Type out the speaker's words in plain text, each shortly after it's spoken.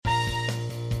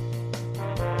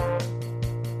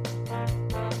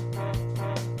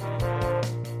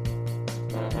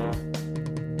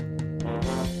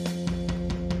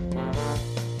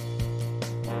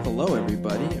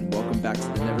everybody, and welcome back to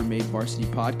the Never Made Varsity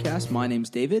Podcast. My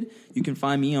name's David. You can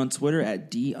find me on Twitter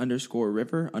at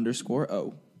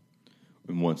D_River_O.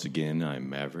 And once again, I'm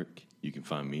Maverick. You can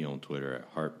find me on Twitter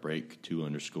at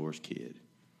Heartbreak2_kid.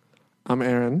 I'm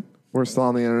Aaron. We're still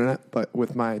on the internet, but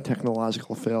with my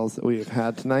technological fails that we have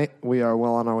had tonight, we are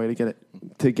well on our way to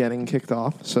getting kicked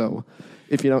off. So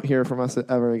if you don't hear from us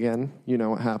ever again, you know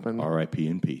what happened. R.I.P.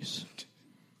 in peace.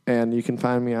 And you can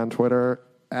find me on Twitter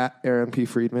at Aaron P.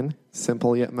 Friedman.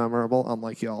 Simple yet memorable,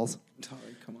 unlike y'all's.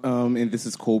 And this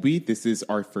is Colby. This is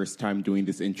our first time doing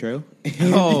this intro.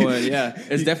 Yeah.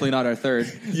 It's definitely not our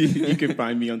third. You can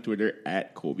find me on Twitter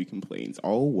at Colby Complains.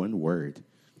 All one word.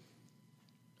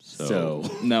 So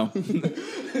No.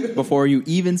 Before you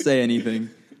even say anything,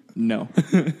 no.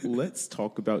 let's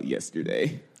talk about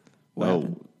yesterday.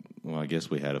 Well, I guess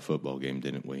we had a football game,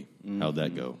 didn't we? How'd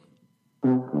that go?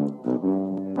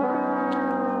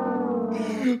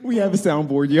 We have a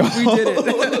soundboard, y'all. We did it.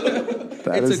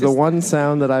 That is the one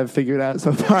sound that I've figured out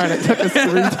so far, and it took us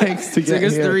 3 takes to get here. Took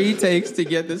us 3 takes to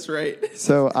get this right.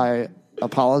 So I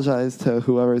apologize to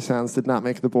whoever's sounds did not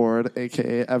make the board,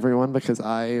 a.k.a. everyone, because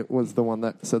I was the one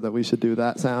that said that we should do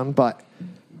that sound, but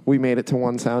we made it to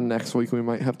 1 sound. Next week we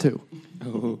might have 2.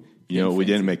 Oh, You know, we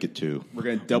didn't make it 2. we're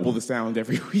going to double the sound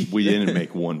every week. We didn't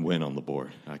make 1 win on the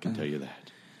board. I can tell you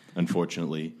that.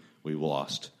 Unfortunately, we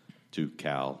lost to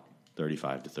Cal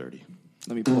 35-30.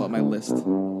 Let me pull up my list.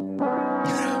 Oh,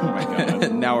 my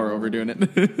God. Now we're overdoing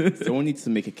it. Someone needs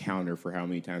to make a counter for how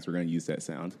many times we're going to use that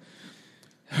sound.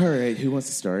 All right, who wants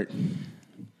to start?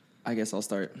 I guess I'll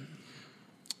start.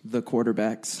 The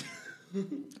quarterbacks.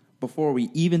 Before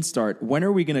we even start, when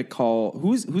are we going to call?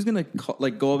 Who's going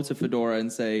to go up to Fedora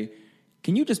and say,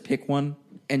 "Can you just pick one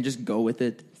and just go with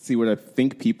it?" See, what I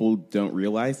think people don't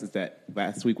realize is that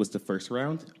last week was the first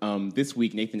round. This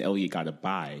week, Nathan Elliott got a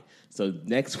bye. So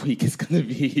next week is going to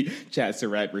be Chad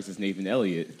Surratt versus Nathan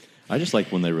Elliott. I just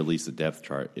like when they released the depth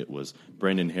chart. It was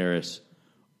Brendan Harris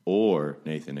or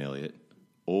Nathan Elliott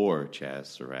or Chaz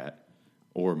Surratt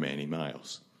or Manny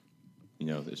Miles. You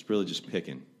know, it's really just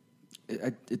picking.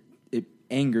 It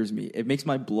angers me. It makes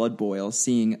my blood boil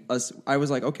seeing us. I was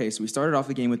like, okay, so we started off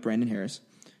the game with Brandon Harris.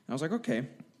 And I was like, okay,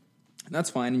 that's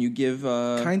fine. And you give...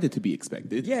 kind of to be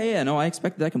expected. Yeah, no, I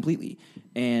expected that completely.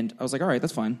 And I was like, all right,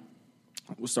 that's fine.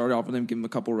 We'll start off with him, give him a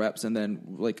couple reps, and then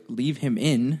leave him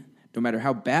in, no matter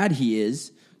how bad he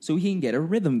is, so he can get a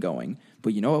rhythm going.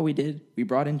 But you know what we did? We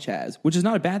brought in Chaz, which is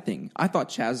not a bad thing. I thought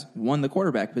Chaz won the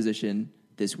quarterback position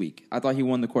this week. I thought he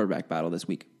won the quarterback battle this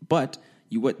week. But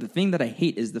the thing that I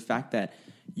hate is the fact that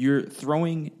you're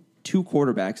throwing 2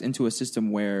 quarterbacks into a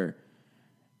system where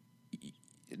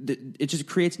it just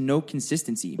creates no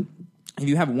consistency. If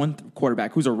you have one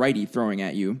quarterback who's a righty throwing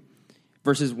at you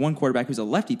versus one quarterback who's a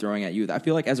lefty throwing at you, I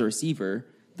feel like as a receiver,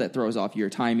 that throws off your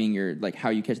timing, your how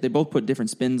you catch. They both put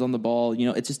different spins on the ball. You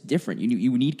know, it's just different.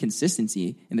 You need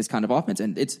consistency in this kind of offense,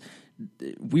 and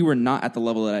we were not at the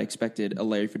level that I expected a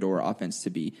Larry Fedora offense to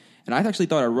be. And I actually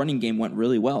thought our running game went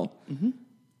really well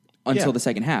until the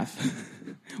second half,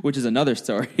 which is another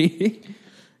story.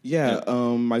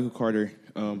 Michael Carter,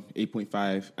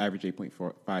 8.5, average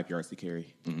 8.5 yards to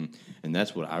carry. Mm-hmm. And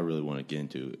that's what I really want to get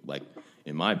into. Like,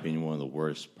 in my opinion, one of the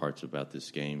worst parts about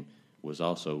this game was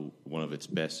also one of its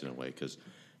best in a way, because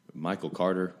Michael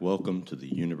Carter, welcome to the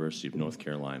University of North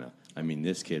Carolina. I mean,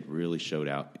 this kid really showed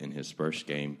out in his first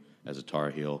game as a Tar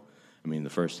Heel. I mean,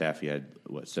 the first half he had,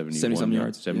 71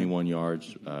 yards? 71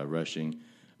 yards rushing.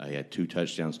 He had 2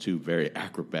 touchdowns, 2 very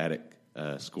acrobatic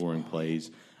scoring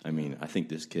plays. I mean, I think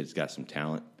this kid's got some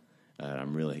talent.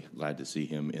 I'm really glad to see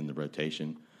him in the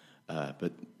rotation.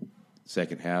 But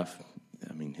second half,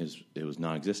 I mean, it was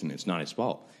non-existent. It's not his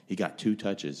fault. He got 2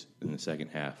 touches in the second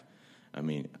half. I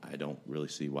mean, I don't really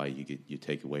see why you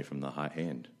take away from the hot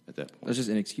hand at that point. That's just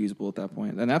inexcusable at that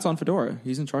point. And that's on Fedora.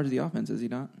 He's in charge of the offense, is he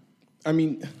not? I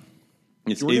mean,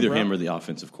 it's Jordan either Brown, him or the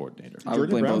offensive coordinator.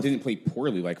 Jordan Brown both. didn't play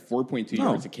poorly. 4.2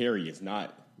 yards to carry is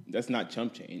not. That's not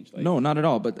chump change. No, not at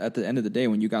all. But at the end of the day,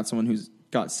 when you got someone who's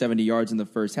got 70 yards in the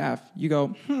first half, you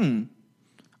go,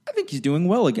 I think he's doing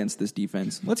well against this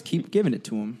defense. Let's keep giving it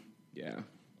to him. Yeah.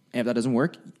 And if that doesn't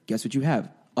work, guess what you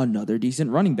have? Another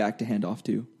decent running back to hand off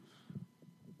to.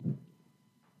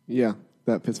 Yeah,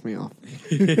 that pissed me off.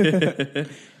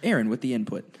 Aaron with the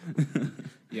input.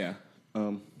 Yeah.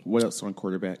 What else on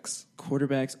quarterbacks?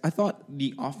 Quarterbacks, I thought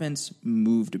the offense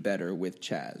moved better with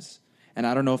Chaz. And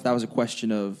I don't know if that was a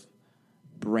question of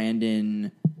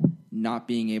Brandon not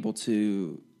being able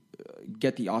to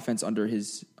get the offense under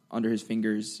his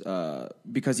fingers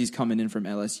because he's coming in from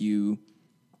LSU.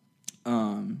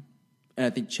 And And I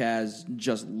think Chaz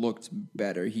just looked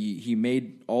better. He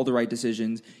made all the right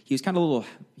decisions. He was kind of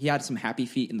he had some happy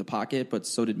feet in the pocket, but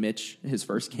so did Mitch his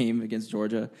first game against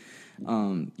Georgia.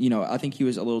 I think he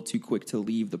was a little too quick to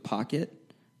leave the pocket.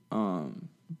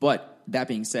 But that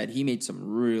being said, he made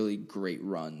some really great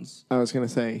runs. I was going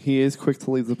to say, he is quick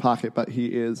to leave the pocket, but he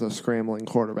is a scrambling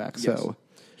quarterback. Yes. So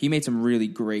he made some really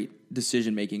great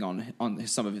decision making on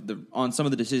some of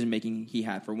the decision making he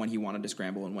had for when he wanted to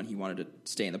scramble and when he wanted to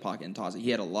stay in the pocket and toss it. He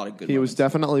had a lot of good. He moments. was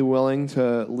definitely willing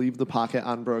to leave the pocket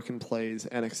on broken plays,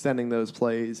 and extending those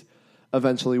plays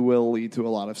eventually will lead to a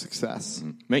lot of success.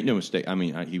 Make no mistake. I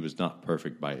mean, he was not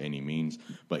perfect by any means,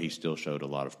 but he still showed a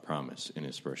lot of promise in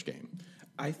his first game.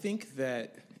 I think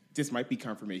that this might be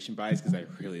confirmation bias because I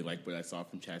really like what I saw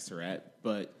from Chaz Surratt,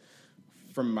 but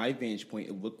from my vantage point,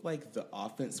 it looked like the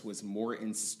offense was more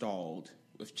installed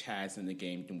with Chaz in the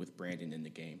game than with Brandon in the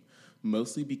game,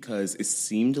 mostly because it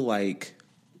seemed like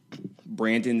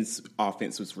Brandon's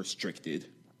offense was restricted.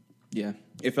 Yeah.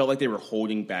 It felt like they were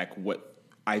holding back what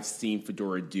I've seen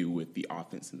Fedora do with the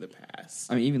offense in the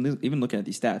past. I mean, even looking at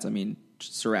these stats, I mean,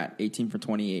 Surratt, 18 for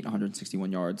 28,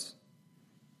 161 yards,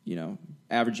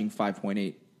 averaging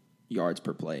 5.8 yards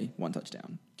per play, 1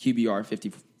 touchdown. QBR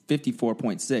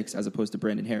 54.6 as opposed to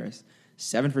Brandon Harris,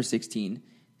 7 for 16,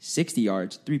 60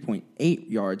 yards, 3.8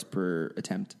 yards per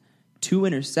attempt, 2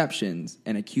 interceptions,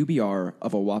 and a QBR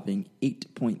of a whopping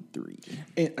 8.3.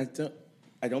 And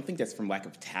I don't think that's from lack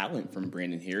of talent from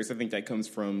Brandon Harris. I think that comes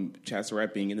from Chaz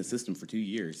Surratt being in the system for 2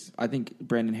 years. I think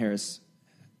Brandon Harris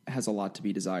has a lot to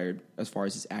be desired as far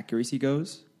as his accuracy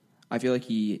goes. I feel like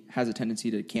he has a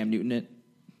tendency to Cam Newton it,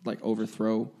 like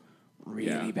overthrow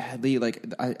really badly. Like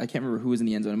I can't remember who was in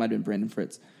the end zone. It might have been Brandon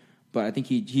Fritz, but I think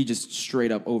he just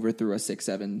straight up overthrew a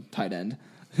 6'7" tight end.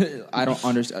 I don't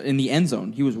understand. In the end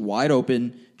zone, he was wide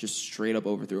open, just straight up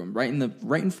overthrew him right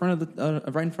in front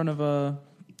of the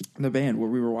band where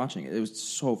we were watching it. It was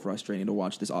so frustrating to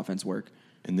watch this offense work.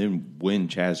 And then when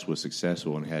Chaz was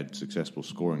successful and had successful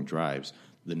scoring drives,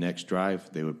 the next drive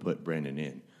they would put Brandon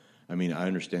in. I mean, I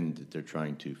understand that they're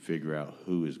trying to figure out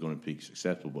who is going to be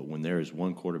successful, but when there is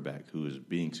one quarterback who is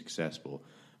being successful,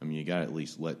 I mean, you got to at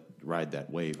least ride that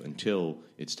wave until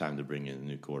it's time to bring in a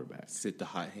new quarterback. Sit the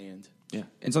hot hand. Yeah.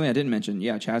 And something I didn't mention,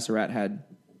 Chaz Surratt had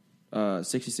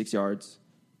 66 yards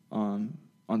on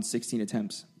 16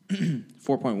 attempts,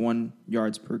 4.1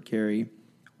 yards per carry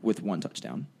with 1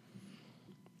 touchdown.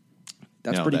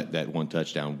 That's now, pretty. that 1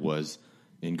 touchdown was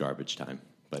in garbage time.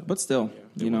 But still,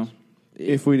 was.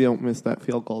 If we don't miss that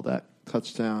field goal, that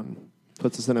touchdown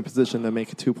puts us in a position to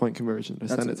make a 2-point conversion to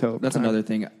send it to overtime. That's another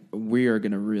thing. We are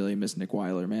going to really miss Nick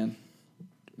Weiler, man.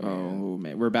 Oh,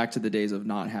 man. We're back to the days of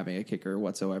not having a kicker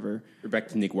whatsoever. We're back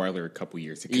to Nick Weiler a couple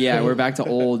years ago. Yeah, we're back to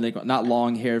old Nick, not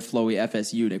long-haired, flowy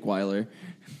FSU Nick Weiler.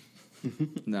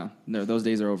 No, those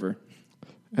days are over.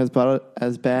 As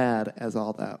bad as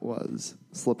all that was,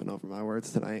 slipping over my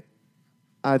words tonight,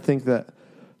 I think that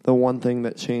the one thing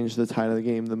that changed the tide of the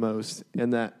game the most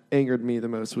and that angered me the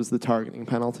most was the targeting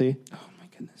penalty. Oh, my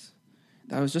goodness.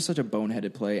 That was just such a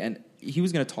boneheaded play, and he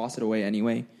was going to toss it away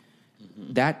anyway.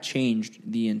 Mm-hmm. That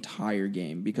changed the entire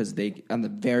game because they, on the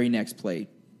very next play,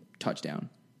 touchdown.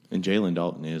 And Jalen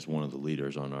Dalton is one of the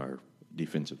leaders on our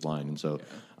defensive line. And so,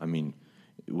 I mean,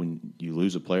 when you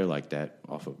lose a player like that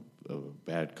off of a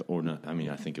bad or not, I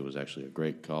mean, I think it was actually a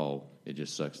great call. It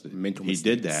just sucks that Mental he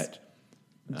mistakes. did that.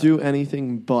 Do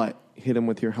anything but hit him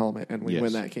with your helmet, and we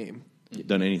win that game.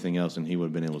 Done anything else, and he would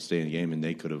have been able to stay in the game, and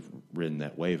they could have ridden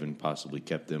that wave and possibly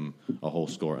kept them a whole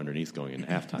score underneath going into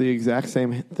halftime. The exact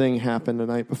same thing happened the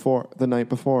night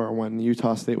before when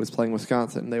Utah State was playing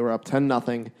Wisconsin. They were up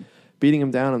 10-0, beating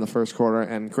them down in the first quarter,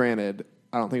 and granted,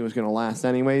 I don't think it was going to last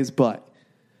anyways, but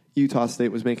Utah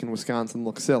State was making Wisconsin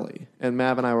look silly. And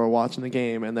Mav and I were watching the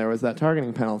game, and there was that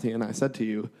targeting penalty, and I said to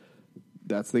you,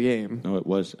 that's the game. No, it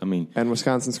was. I mean, and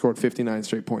Wisconsin scored 59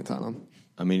 straight points on them.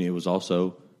 I mean, it was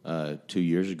also 2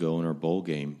 years ago in our bowl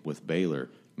game with Baylor.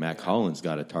 Mac Hollins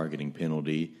got a targeting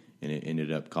penalty, and it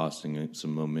ended up costing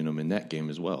some momentum in that game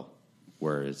as well.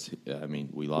 Whereas, I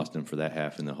mean, we lost him for that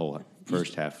half in the whole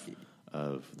first half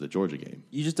of the Georgia game.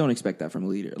 You just don't expect that from a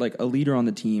leader. Like a leader on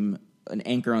the team, an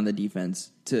anchor on the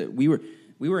defense. We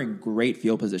were in great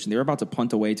field position. They were about to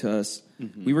punt away to us.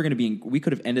 Mm-hmm. We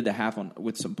could have ended the half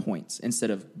with some points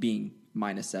instead of being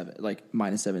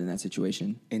 -7 in that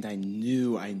situation. And I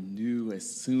knew as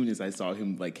soon as I saw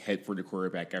him head for the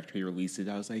quarterback after he released it,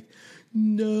 I was like,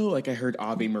 no. Like I heard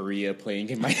Ave Maria playing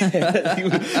in my head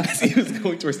as he was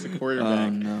going towards the quarterback. Oh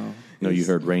no. No, you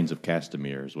heard Reigns of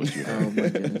Castamere is what you heard. Oh my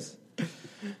goodness.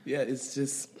 Yeah, it's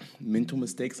just mental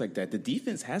mistakes like that. The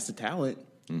defense has the talent.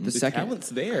 The The second, talent's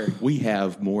there. We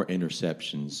have more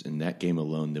interceptions in that game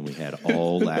alone than we had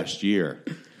all last year.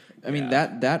 I mean,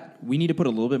 that we need to put a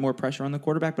little bit more pressure on the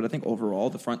quarterback, but I think overall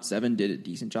the front seven did a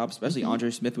decent job, especially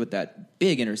Andre Smith with that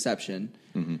big interception.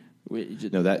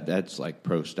 No, that's like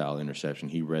pro style interception.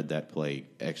 He read that play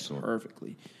excellent.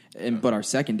 Perfectly. But our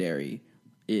secondary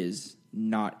is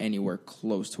not anywhere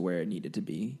close to where it needed to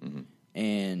be.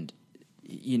 And,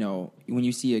 you know, when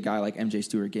you see a guy like MJ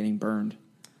Stewart getting burned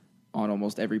on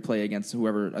almost every play against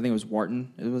whoever, I think it was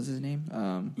Wharton, it was his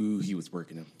name. Ooh, he was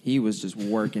working him. He was just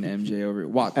working MJ over.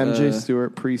 MJ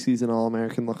Stewart, preseason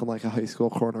All-American, looking like a high school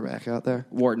cornerback out there.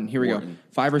 Wharton, here we go. Wharton.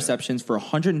 5 receptions for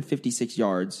 156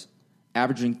 yards,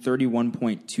 averaging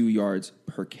 31.2 yards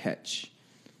per catch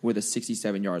with a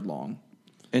 67-yard long.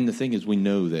 And the thing is, we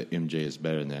know that MJ is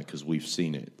better than that because we've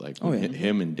seen it. Like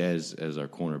him and Dez as our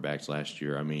cornerbacks last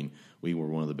year. I mean, we were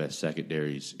one of the best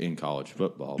secondaries in college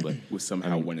football, but With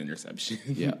somehow one interception.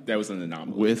 Yeah. That was an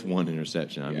anomaly. with one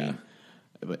interception. I Yeah.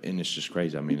 mean, and it's just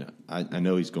crazy. I mean, I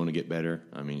know he's going to get better.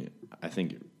 I mean, I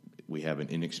think we have an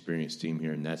inexperienced team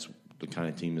here, and that's the kind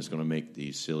of team that's going to make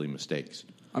these silly mistakes.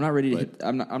 I'm not ready to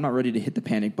I'm not ready to hit the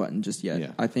panic button just yet.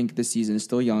 Yeah. I think this season is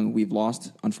still young. We've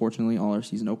lost, unfortunately, all our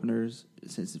season openers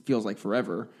since it feels like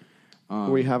forever.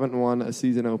 We haven't won a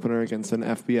season opener against an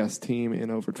FBS team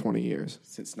in over 20 years.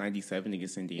 Since 97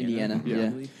 against Indiana. Indiana, I yeah.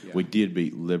 believe. We did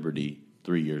beat Liberty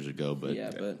 3 years ago, but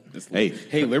Yeah, but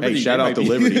hey, Liberty. shout they out might to be-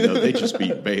 Liberty though. They just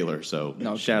beat Baylor, so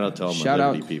No, shout out to all my shout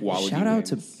Liberty out, people. Quality shout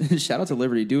out wins. to shout out to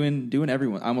Liberty doing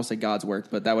everyone. I almost said God's work,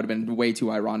 but that would have been way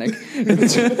too ironic.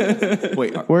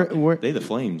 Wait, We're, they the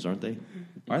Flames, aren't they?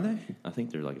 Are they? I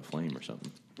think they're like a flame or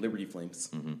something. Liberty Flames.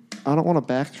 I don't want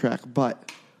to backtrack,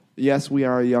 but yes, we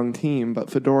are a young team, but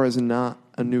Fedora is not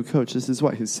a new coach. This is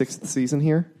what, his 6th season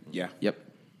here? Yeah. Yep.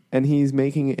 And he's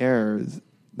making errors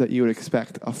that you would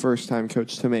expect a first-time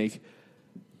coach to make.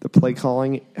 The play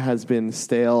calling has been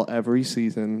stale every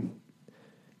season.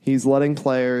 He's letting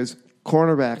players,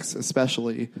 cornerbacks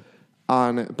especially,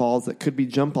 on balls that could be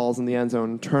jump balls in the end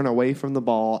zone, turn away from the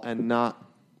ball and not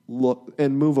look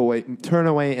and move away, turn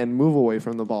away and move away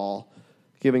from the ball,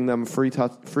 giving them free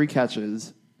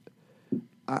catches.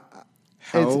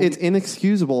 It's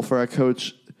inexcusable for a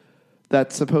coach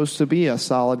that's supposed to be a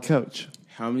solid coach.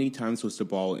 How many times was the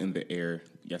ball in the air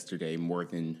yesterday more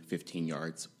than 15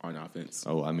 yards on offense?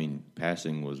 Oh, I mean,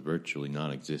 passing was virtually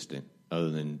non-existent, other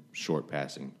than short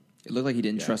passing. It looked like he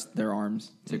didn't trust their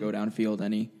arms to go downfield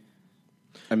any.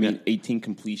 I mean, 18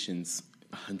 completions,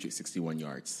 161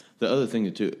 yards. The other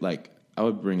thing too, like I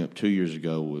would bring up 2 years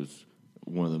ago was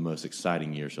one of the most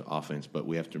exciting years of offense, but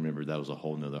we have to remember that was a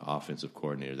whole nother offensive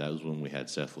coordinator. That was when we had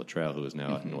Seth Luttrell, who is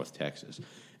now at North Texas,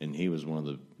 and he was one of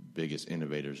the biggest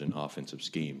innovators in offensive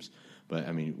schemes. But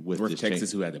I mean, with North this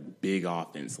Texas, who had a big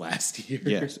offense last year.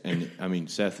 yes, and I mean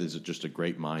Seth is just a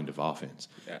great mind of offense.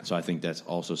 Yeah. So I think that's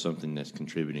also something that's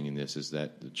contributing in this is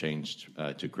that the change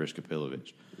to Chris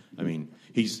Kapilovich. I mean,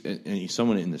 he's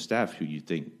someone in the staff who you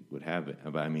think would have it,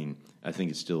 but I mean, I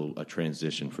think it's still a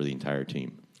transition for the entire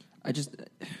team.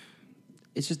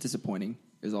 It's just disappointing,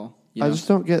 is all. I just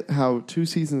don't get how 2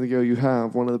 seasons ago you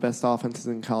have one of the best offenses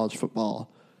in college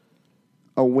football,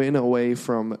 a win away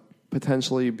from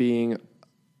potentially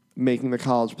making the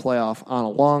college playoff on a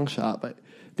long shot, but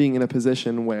being in a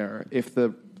position where if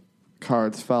the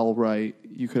cards fell right,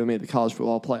 you could have made the college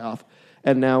football playoff,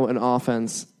 and now an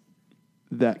offense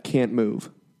that can't move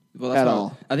at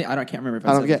all. I can't remember if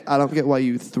I don't get why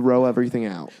you throw everything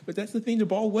out. But that's the thing. The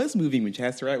ball was moving when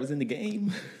Chaz Surratt was in the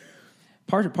game.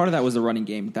 Part of that was the running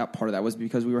game. That part of that was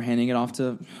because we were handing it off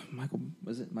to Michael.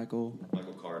 Was it Michael?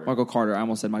 Michael Carter. Michael Carter. I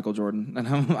almost said Michael Jordan,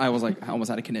 and I was like, I almost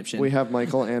had a conniption. We have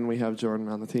Michael and we have Jordan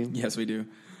on the team. Yes, we do.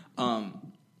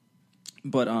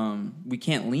 But we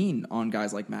can't lean on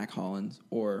guys like Mac Hollins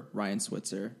or Ryan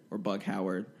Switzer or Bug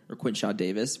Howard or Quinshaw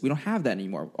Davis. We don't have that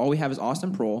anymore. All we have is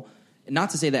Austin Prohl.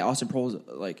 Not to say that Austin Prohl is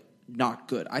like not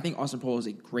good. I think Austin Prohl is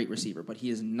a great receiver, but he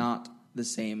is not the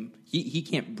same. He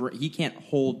can't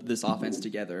hold this offense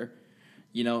together.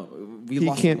 You know,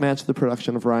 He can't match the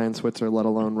production of Ryan Switzer, let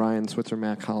alone Ryan Switzer,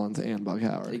 Matt Collins, and Bug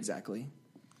Howard. Exactly.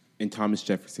 And Thomas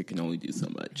Jefferson can only do so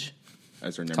much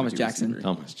as our number Thomas 2 Jackson. receiver.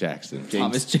 Thomas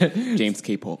Jackson. James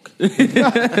K. Polk.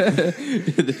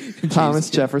 Thomas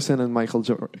Jefferson and Michael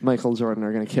Jordan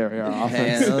are going to carry our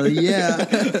offense. Hell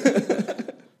yeah.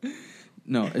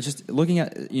 No, it's just looking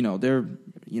at, they're,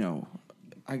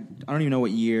 I don't even know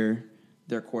what year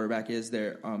their quarterback is.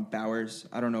 They're Bowers.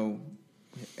 I don't know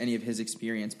any of his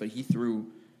experience, but he threw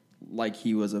like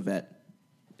he was a vet.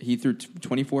 He threw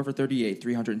 24 for 38,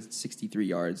 363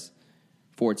 yards.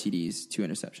 4 TDs, 2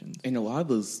 interceptions. And a lot of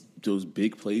those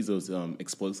big plays, those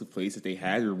explosive plays that they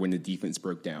had, are when the defense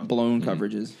broke down. Blown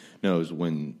coverages. No, it was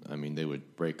when they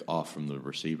would break off from the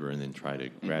receiver and then try to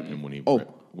grab him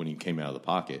when he came out of the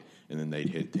pocket, and then they'd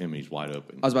hit him and he's wide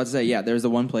open. I was about to say, yeah, there's the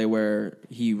one play where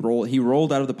he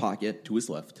rolled out of the pocket To his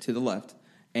left. to the left,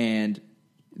 and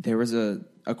there was a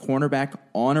cornerback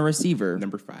on a receiver,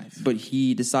 Number 5. but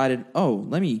he decided,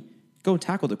 let me go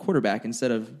tackle the quarterback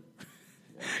instead of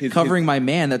His- covering my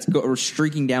man that's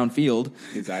streaking downfield.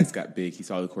 His eyes got big. He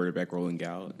saw the quarterback rolling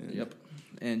out. And Yep.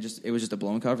 And it was just a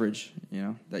blown coverage,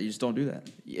 that you just don't do that.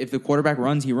 If the quarterback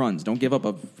runs, he runs. Don't give up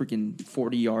a freaking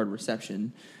 40-yard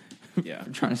reception Yeah.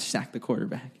 for trying to sack the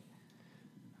quarterback.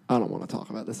 I don't want to talk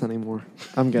about this anymore.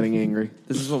 I'm getting angry.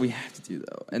 This is what we have to do,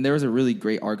 though. And there was a really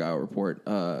great Argyle report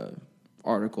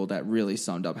article that really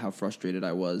summed up how frustrated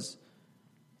I was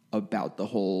about the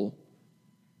whole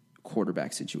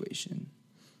quarterback situation.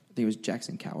 I think it was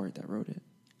Jackson Coward that wrote it.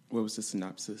 What was the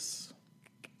synopsis?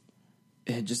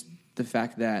 And just the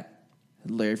fact that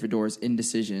Larry Fedora's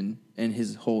indecision and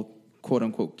his whole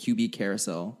quote-unquote QB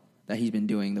carousel that he's been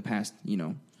doing the past, he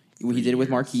did it with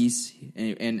Marquise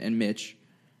and Mitch,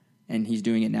 and he's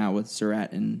doing it now with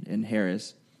Surratt and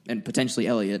Harris, and potentially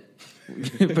Elliott.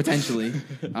 Potentially.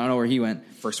 I don't know where he went.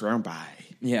 First round bye.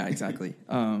 Yeah, exactly.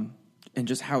 And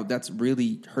just how that's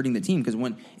really hurting the team,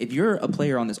 because if you're a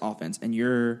player on this offense and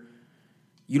you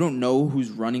don't know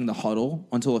who's running the huddle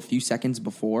until a few seconds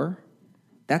before,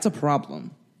 that's a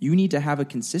problem. You need to have a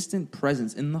consistent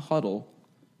presence in the huddle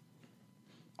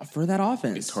for that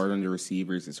offense. It's hard on the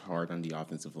receivers. It's hard on the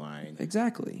offensive line.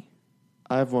 Exactly.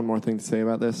 I have one more thing to say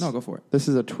about this. No, go for it. This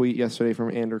is a tweet yesterday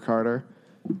from Andrew Carter.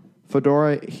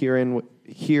 Fedora here in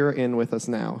with us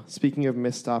now. Speaking of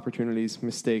missed opportunities,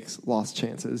 mistakes, lost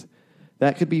chances,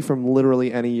 that could be from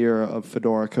literally any year of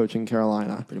Fedora coaching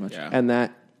Carolina. Pretty much. Yeah. And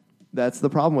that's the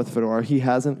problem with Fedora. He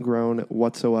hasn't grown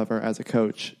whatsoever as a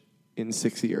coach in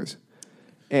 6 years.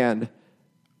 And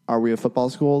are we a football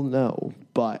school? No.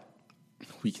 But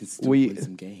We can still win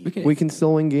some games. we can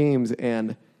still win games,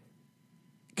 and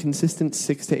consistent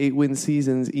 6 to 8 win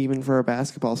seasons, even for a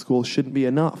basketball school, shouldn't be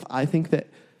enough. I think that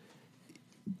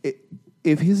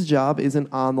if his job isn't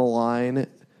on the line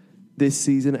this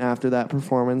season after that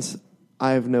performance,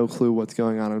 I have no clue what's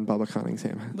going on in Bubba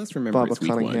Cunningham. Let's remember Bubba it's week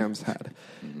 1. Cunningham's head.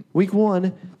 Week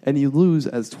 1, and you lose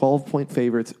as 12-point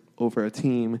favorites over a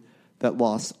team that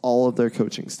lost all of their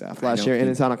coaching staff last don't year, and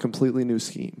think- it's on a completely new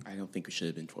scheme. I don't think we should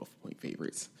have been 12-point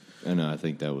favorites. And I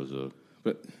think that was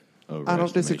But I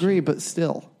don't disagree, but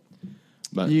still.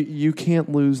 But You can't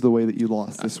lose the way that you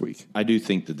lost this week. I do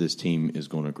think that this team is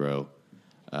going to grow.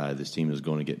 This team is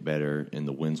going to get better, and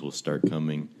the wins will start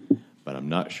coming. But I'm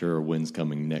not sure a win's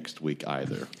coming next week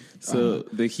either. so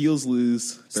the Heels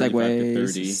lose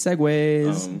 35-30.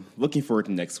 Segues. Looking forward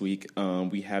to next week.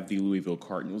 We have the Louisville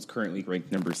Cardinals, currently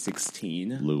ranked number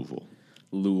 16. Louisville.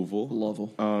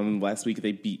 Louisville. Last week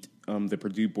they beat the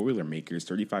Purdue Boilermakers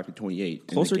 35-28.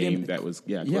 Closer in a game game. that was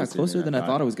Closer than I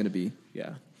thought it was going to be.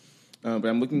 Yeah. But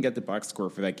I'm looking at the box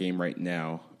score for that game right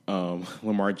now.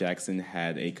 Lamar Jackson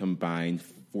had a combined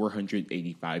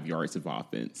 485 yards of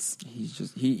offense. He's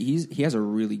just he has a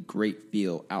really great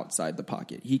feel outside the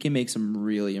pocket. He can make some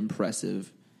really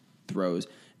impressive throws.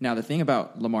 Now, the thing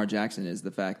about Lamar Jackson is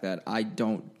the fact that I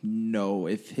don't know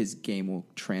if his game will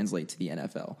translate to the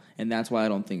NFL, and that's why I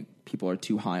don't think people are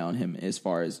too high on him as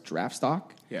far as draft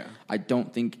stock. Yeah. I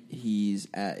don't think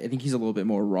I think he's a little bit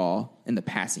more raw in the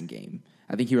passing game.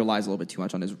 I think he relies a little bit too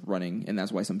much on his running, and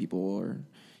that's why some people are.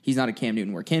 He's not a Cam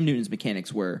Newton, where Cam Newton's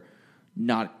mechanics were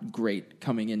not great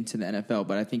coming into the NFL,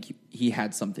 but I think he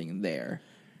had something there.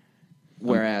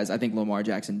 Whereas I think Lamar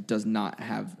Jackson does not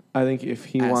have. I think if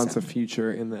he As wants a sound.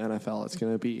 future in the NFL, it's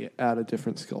going to be at a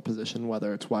different skill position,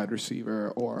 whether it's wide receiver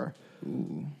or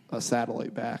a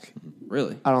satellite back.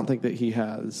 Really? I don't think that he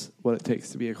has what it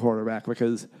takes to be a quarterback,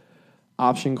 because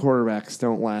option quarterbacks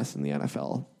don't last in the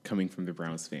NFL. Coming from the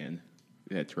Browns fan,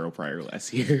 we had Terrell Pryor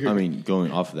last year. I mean,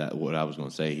 going off of that, what I was going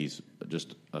to say, he's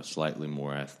just a slightly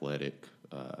more athletic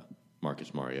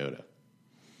Marcus Mariota.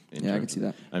 Yeah, I can see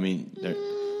that. I mean,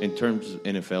 in terms of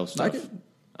NFL stuff, could-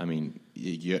 I mean,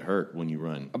 you get hurt when you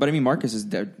run. But I mean, Marcus is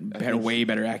way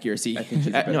better accuracy. I think he's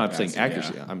a better No, I'm saying passer,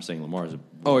 accuracy. yeah. I'm saying Lamar's a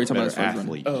Oh, you're talking better about as far as running.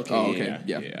 athlete. Oh, okay. Oh, okay.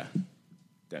 Yeah. Yeah.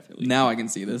 Definitely. Now I can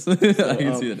see this. I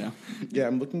can see it now. Yeah,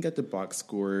 I'm looking at the box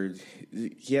score.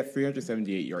 He had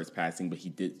 378 yards passing, but he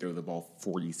did throw the ball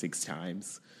 46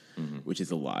 times, which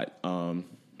is a lot.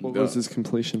 What was his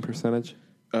completion percentage?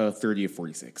 30 of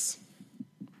 46.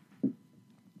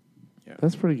 Yeah.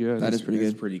 That's pretty good. That is pretty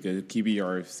It's good. pretty good.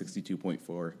 QBR of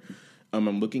 62.4.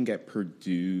 I'm looking at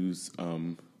Purdue's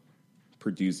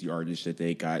Purdue's yardage that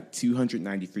they got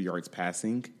 293 yards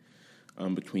passing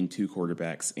between two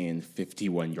quarterbacks and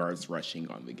 51 yards rushing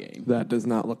on the game. That does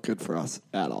not look good for us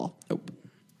at all. Nope.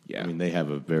 Yeah. I mean, they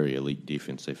have a very elite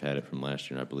defense. They've had it from last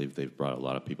year, and I believe they've brought a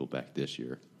lot of people back this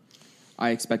year. I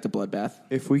expect a bloodbath.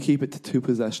 If we keep it to 2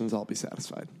 possessions, I'll be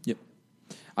satisfied. Yep.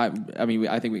 I mean,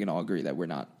 I think we can all agree that we're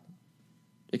not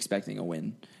expecting a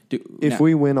win. If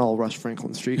we win, I'll rush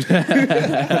Franklin Street.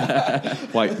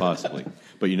 Quite possibly.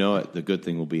 But you know what? The good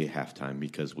thing will be at halftime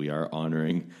because we are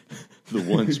honoring the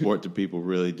one sport that people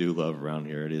really do love around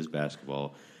here. It is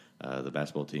basketball. The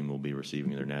basketball team will be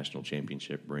receiving their national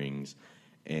championship rings.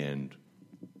 And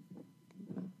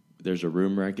there's a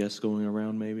rumor, I guess, going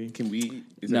around maybe. Can we?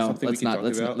 Is that No, something let's we can not. talk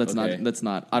Let's about? not. Let's Okay. not. Let's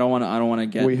not. I don't want to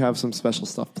get. We have some special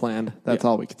stuff planned. That's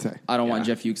all we can say. I don't want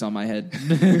Yeah. Jeff Hughes on my head.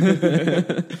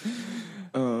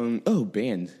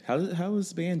 Band. How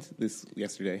was band this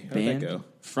yesterday? How did Band that go?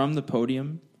 from the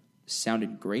podium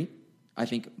sounded great. I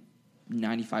think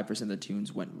 95% of the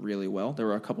tunes went really well. There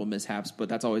were a couple mishaps, but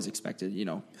that's always expected. You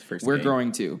know, First we're game.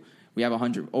 growing too. We have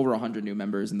over 100 new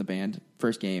members in the band.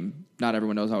 First game, not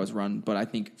everyone knows how it's run, but I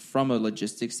think from a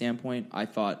logistics standpoint, I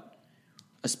thought,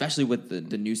 especially with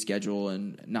the new schedule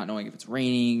and not knowing if it's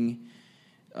raining,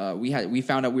 we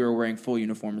found out we were wearing full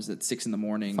uniforms at 6 in the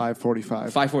morning.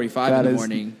 5:45. 5:45 in the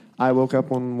morning. I woke up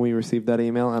when we received that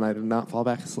email, and I did not fall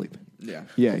back asleep. Yeah.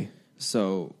 Yay.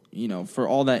 So, you know, for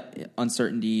all that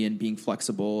uncertainty and being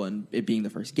flexible and it being the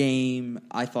first game,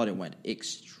 I thought it went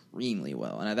extremely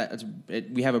well.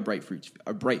 And we have a bright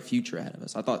future ahead of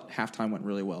us. I thought halftime went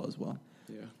really well as well.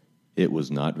 Yeah. It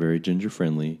was not very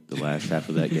ginger-friendly, the last half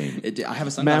of that game. I have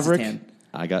a sunglasses Maverick, tan.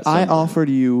 I got I sunburned. offered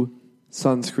you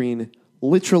sunscreen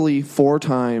literally 4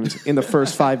 times in the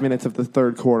first 5 minutes of the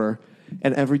third quarter.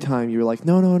 And every time you were like,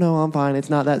 no, I'm fine. It's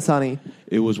not that sunny.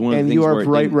 It was one of And the you things are where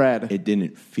bright red. It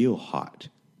didn't feel hot.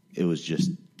 It was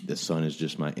just, the sun is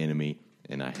just my enemy,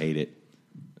 and I hate it.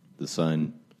 The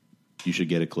sun, you should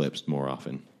get eclipsed more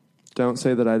often. Don't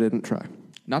say that I didn't try.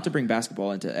 Not to bring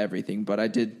basketball into everything, but I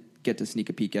did get to sneak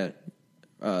a peek at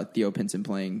Theo Pinson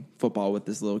playing football with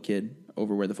this little kid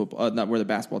over where not where the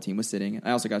basketball team was sitting.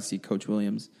 I also got to see Coach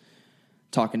Williams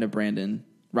talking to Brandon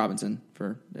Robinson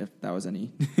for if there's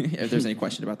any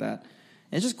question about that.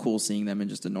 And it's just cool seeing them in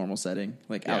just a normal setting,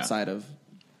 like outside of,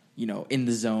 you know, in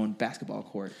the zone basketball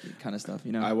court kind of stuff.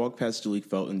 You know, I walked past Jalik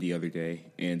Felton the other day,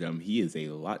 and he is a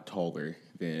lot taller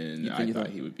than I thought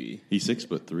he would be. He's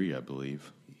 6'3", I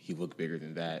believe. He looked bigger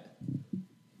than that.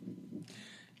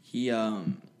 he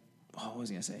what was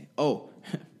I gonna say? Oh.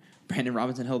 Brandon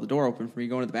Robinson held the door open for me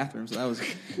going to the bathroom, so that was,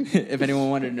 if anyone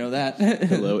wanted to know that.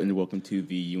 Hello, and welcome to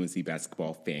the UNC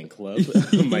Basketball Fan Club.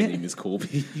 My name is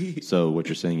Colby. So what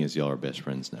you're saying is y'all are best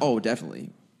friends now. Oh,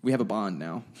 definitely. We have a bond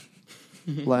now.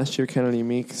 Last year, Kennedy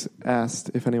Meeks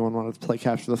asked if anyone wanted to play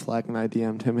Capture the Flag, and I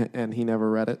DM'd him, and he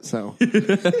never read it. So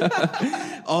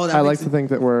Oh, I like to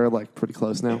think that we're like pretty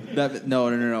close now.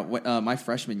 No. My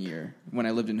freshman year, when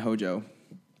I lived in Hojo,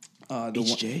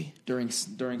 HJ? during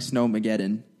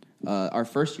Snowmageddon, their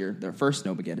first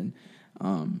Snowmageddon,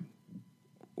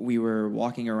 we were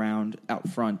walking around out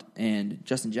front, and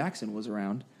Justin Jackson was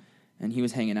around, and he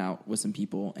was hanging out with some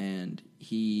people, and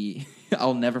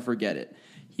I'll never forget it.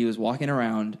 He was walking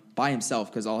around by himself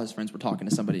because all his friends were talking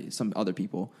to some other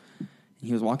people. And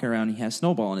he was walking around, and he had a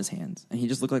snowball in his hands, and he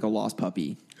just looked like a lost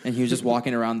puppy. And he was just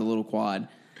walking around the little quad.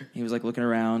 He was like looking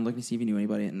around, looking to see if he knew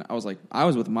anybody. And I was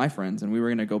with my friends, and we were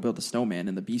going to go build a snowman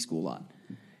in the B school lot.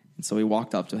 And so we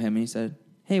walked up to him, and he said,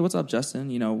 "Hey, what's up, Justin?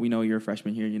 You know, we know you're a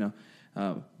freshman here.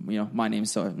 My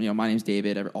name's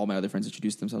David." All my other friends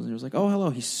introduced themselves, and he was like, "Oh, hello."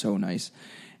 He's so nice.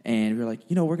 And we were like,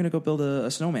 we're going to go build a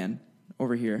snowman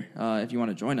over here. If you want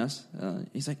to join us.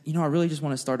 He's like, I really just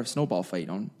want to start a snowball fight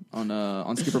on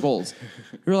Skipper Bowls.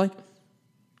 We were like,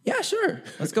 yeah, sure.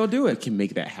 Let's go do We it. can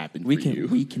make that happen We for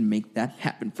you. can make that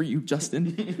happen for you,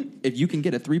 Justin. If you can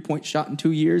get a 3-point shot in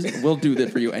 2 years, we'll do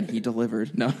that for you. And he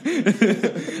delivered. No,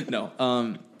 no.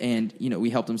 And we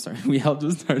helped him start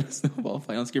a snowball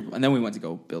fight on Skipper, and then we went to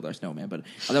go build our snowman. But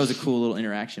that was a cool little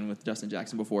interaction with Justin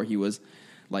Jackson before he was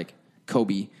like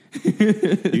Kobe.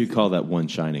 You could call that one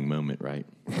shining moment, right?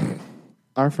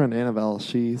 Our friend Annabelle,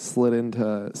 she slid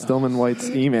into Stillman White's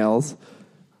emails,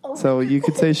 so you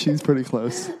could say she's pretty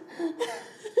close.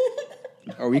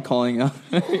 Are we calling her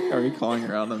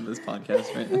out on this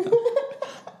podcast right now?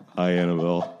 Hi,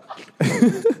 Annabelle.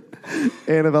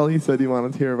 Annabelle, you said you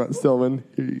wanted to hear about Stillman.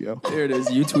 Here you go. There it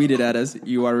is. You tweeted at us.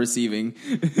 You are receiving.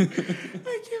 I can't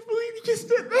believe you just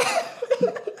did that.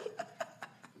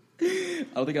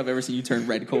 I don't think I've ever seen you turn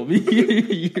red, Colby.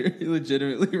 You're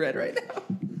legitimately red right now.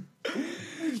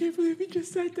 I can't believe you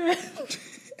just said that.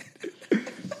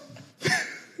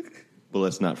 But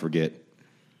let's not forget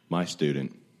my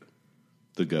student,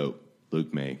 the GOAT,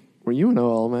 Luke May. Were you an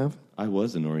OLMAV? I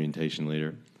was an orientation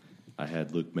leader. I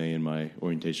had Luke May in my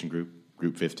orientation group,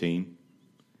 Group 15.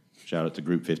 Shout out to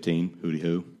Group 15, hooty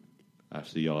hoo. I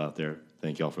see y'all out there.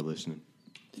 Thank y'all for listening.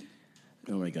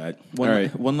 Oh, my God. All All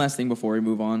right. One last thing before we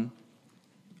move on.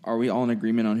 Are we all in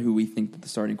agreement on who we think that the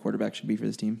starting quarterback should be for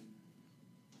this team?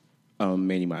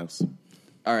 Manny Miles.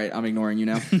 All right, I'm ignoring you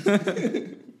now.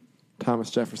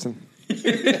 Thomas Jefferson.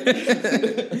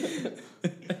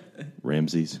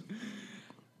 Ramses.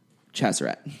 Chad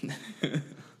Surratt.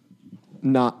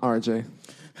 Not RJ.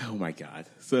 Oh, my God.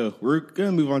 So we're going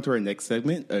to move on to our next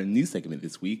segment, a new segment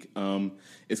this week.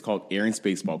 It's called Aaron's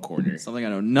Baseball Corner. Something I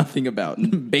know nothing about.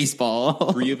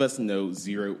 Baseball. 3 of us know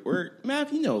 0. Or,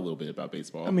 Matt, you know a little bit about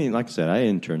baseball. I mean, like I said, I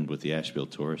interned with the Asheville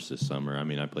Tourists this summer. I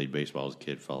mean, I played baseball as a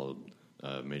kid, followed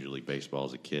Major League Baseball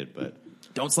as a kid, but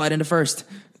Don't slide into first.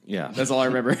 yeah. That's all I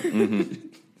remember.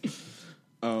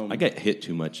 I got hit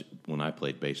too much when I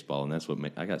played baseball, and that's what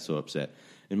I got so upset.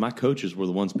 And my coaches were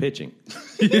the ones pitching.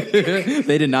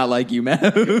 They did not like you, man. I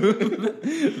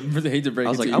hate to break I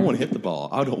was it like, to I you. want to hit the ball.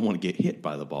 I don't want to get hit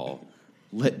by the ball.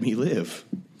 Let me live.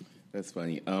 That's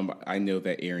funny. I know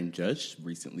that Aaron Judge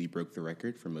recently broke the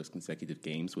record for most consecutive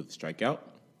games with a strikeout.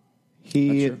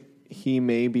 He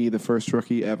may be the first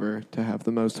rookie ever to have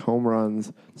the most home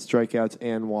runs, strikeouts,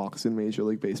 and walks in Major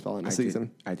League Baseball in a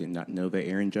season. I did not know that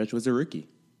Aaron Judge was a rookie.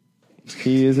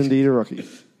 He is indeed a rookie.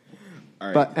 All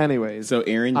right. But anyways, So,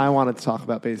 Aaron, I wanted to talk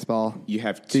about baseball. you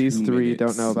have 2 These 3 minutes.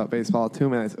 don't know about baseball. 2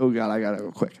 minutes. Oh, God, I got to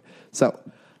go quick. So,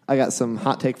 I got some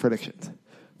hot take predictions.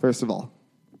 First of all,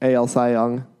 AL Cy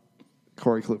Young,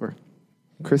 Corey Kluber.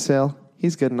 Chris Sale,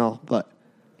 he's good and all, but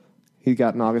he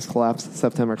got an August collapse.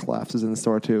 September collapse is in the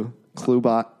store, too.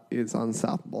 Klubot is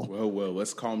unstoppable. Whoa,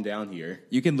 let's calm down here.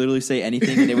 You can literally say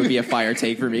anything and it would be a fire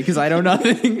take for me because I know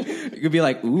nothing. You could be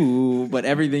like, ooh, but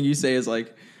everything you say is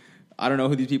like, I don't know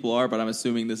who these people are, but I'm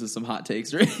assuming this is some hot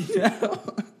takes right now.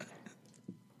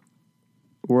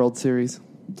 World Series,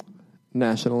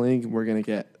 National League, we're going to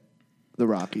get the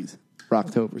Rockies.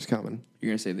 Rocktober's coming.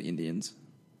 You're going to say the Indians.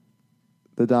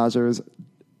 The Dodgers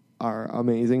are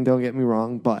amazing, don't get me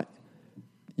wrong, but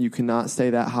you cannot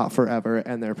stay that hot forever,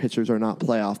 and their pitchers are not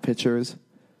playoff pitchers.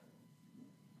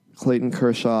 Clayton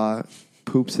Kershaw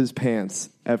poops his pants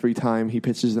every time he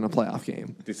pitches in a playoff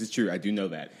game. This is true. I do know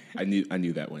that. I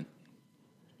knew that one.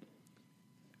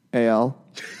 AL,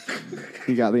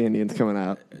 you got the Indians coming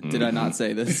out. Did I not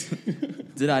say this?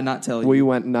 Did I not tell you? We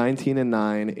went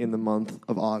 19-9 in the month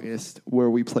of August, where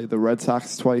we played the Red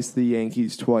Sox twice, the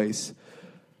Yankees twice,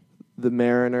 the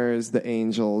Mariners, the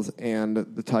Angels, and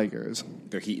the Tigers.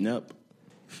 They're heating up.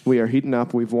 We are heating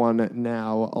up. We've won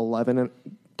now 11 in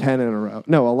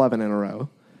a row.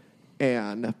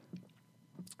 And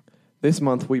this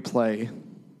month we play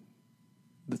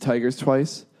the Tigers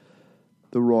twice,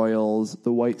 the Royals,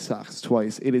 the White Sox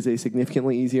twice. It is a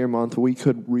significantly easier month. We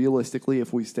could realistically,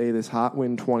 if we stay this hot,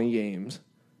 win 20 games.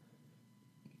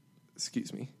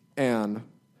 Excuse me. And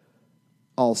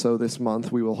also this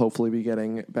month we will hopefully be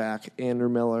getting back Andrew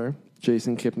Miller,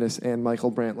 Jason Kipnis, and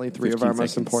Michael Brantley, 3 of our 15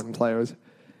 most seconds. important players.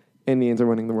 Indians are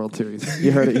winning the World Series.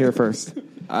 You heard it here first.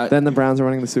 Then the Browns are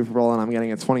winning the Super Bowl, and I'm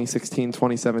getting a 2016,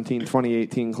 2017,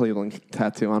 2018 Cleveland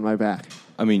tattoo on my back.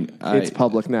 I mean, It's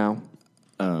public now.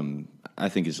 I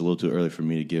think it's a little too early for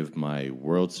me to give my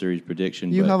World Series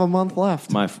prediction. You but have a month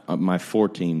left. my 4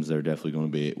 teams that are definitely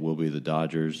going to will be the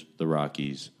Dodgers, the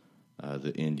Rockies,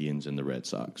 the Indians, and the Red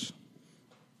Sox.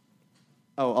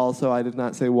 Oh, also, I did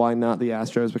not say why not the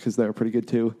Astros, because they're pretty good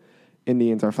too.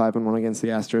 Indians are 5-1 against the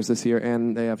Astros this year,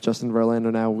 and they have Justin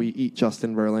Verlander now. We eat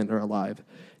Justin Verlander alive.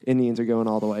 Indians are going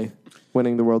all the way,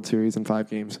 winning the World Series in 5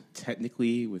 games.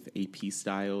 Technically, with AP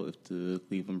style, if the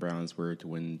Cleveland Browns were to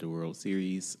win the World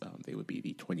Series, they would be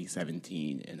the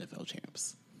 2017 NFL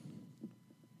champs.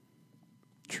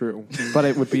 True. But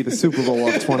it would be the Super Bowl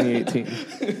of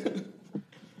 2018.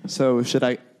 So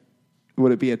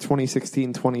would it be a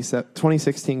 2016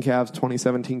 Cavs,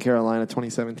 2017 Carolina,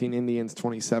 2017 Indians,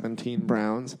 2017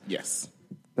 Browns? Yes.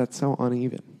 That's so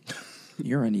uneven.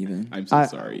 You're uneven. I'm so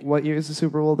sorry. What year is the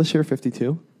Super Bowl this year?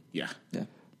 52? Yeah. Yeah.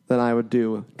 Then I would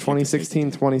do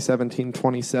 2016, 2017,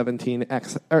 2017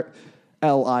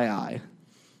 LII.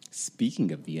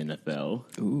 Speaking of the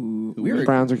NFL, Ooh, The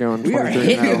Browns are going we are 23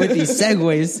 hitting it now. with these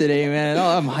segues today, man.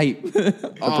 Oh, I'm hype.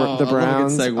 The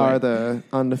Browns are the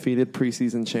undefeated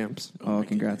preseason champs. Oh,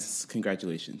 congrats.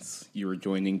 congratulations. You are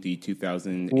joining the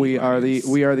 2008 We are the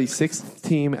Lions. 6th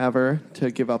team ever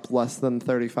to give up less than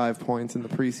 35 points in the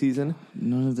preseason.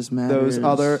 None of this matters.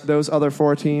 Those other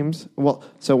 4 teams. Well,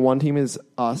 so one team is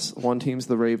us. One team's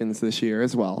the Ravens this year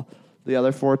as well. The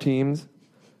other 4 teams,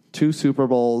 2 Super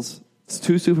Bowls,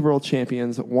 2 Super Bowl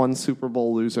champions, 1 Super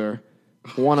Bowl loser,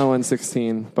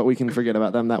 1-0-16, but we can forget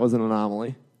about them. That was an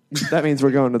anomaly. That means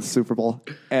we're going to the Super Bowl,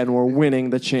 and we're winning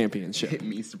the championship. It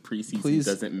means the preseason Please.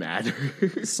 doesn't matter.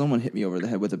 Someone hit me over the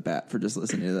head with a bat for just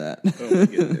listening to that. Oh, my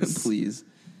goodness. Please.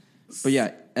 But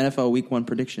yeah, NFL Week 1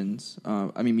 predictions.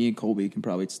 Me and Colby can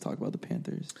probably just talk about the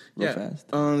Panthers real fast.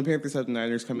 The Panthers have the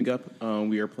Niners coming up.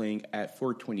 We are playing at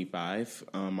 4:25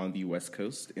 on the West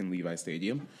Coast in Levi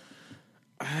Stadium.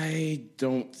 I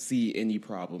don't see any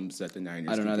problems that the Niners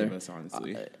I don't can either. give us,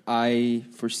 honestly. I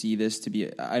foresee this to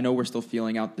be. I know we're still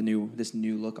feeling out this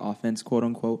new look offense, quote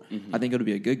unquote. I think it'll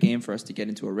be a good game for us to get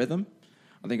into a rhythm.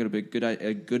 I think it'll be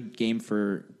a good game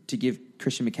to give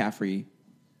Christian McCaffrey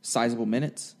sizable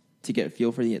minutes to get a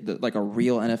feel for the like a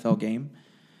real NFL game.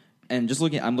 And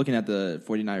I'm looking at the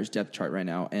 49ers depth chart right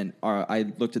now, and I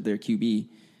looked at their QB,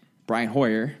 Brian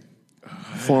Hoyer.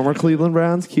 Former Cleveland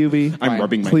Browns QB. I'm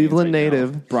rubbing my Cleveland hands right now.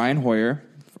 native. Brian Hoyer.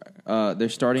 They're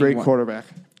starting. Great quarterback.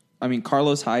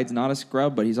 Carlos Hyde's not a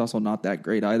scrub, but he's also not that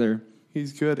great either.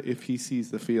 He's good if he sees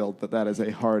the field, but that is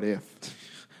a hard if.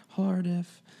 Hard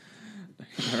if.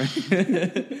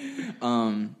 All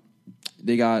right.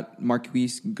 They got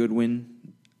Marquise Goodwin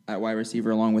at wide receiver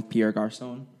along with Pierre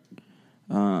Garcon,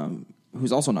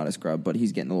 who's also not a scrub, but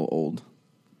he's getting a little old.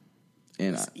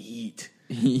 And Let's eat.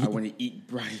 I want to eat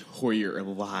Brian Hoyer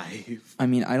alive.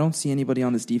 I don't see anybody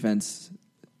on this defense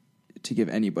to give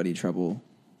anybody trouble.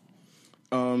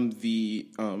 The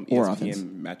Or offense.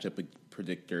 ESPN matchup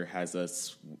predictor has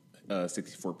us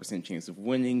 64% chance of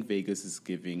winning. Vegas is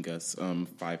giving us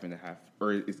 5.5,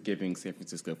 or it's giving San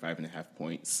Francisco 5.5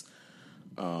 points.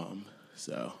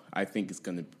 So I think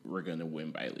we're gonna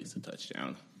win by at least a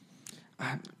touchdown.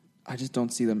 I just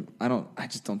don't see them. I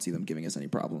just don't see them giving us any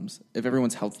problems. If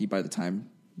everyone's healthy by the time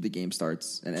the game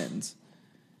starts and ends,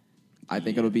 I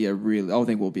think it'll be I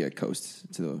think we'll be a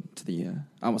coast to the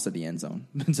I almost said the end zone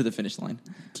to the finish line.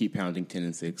 Keep pounding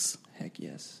 10-6. Heck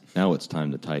yes. Now it's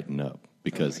time to tighten up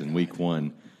because in Week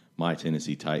 1, my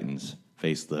Tennessee Titans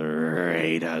face the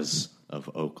Raiders of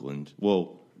Oakland.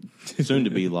 Well, soon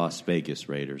to be Las Vegas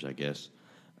Raiders, I guess.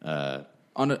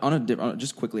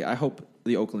 Just quickly, I hope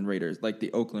the Oakland Raiders, like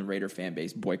the Oakland Raider fan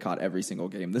base, boycott every single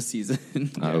game this season.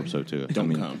 I hope so too.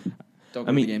 Don't come. Don't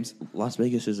go to the games. Las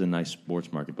Vegas is a nice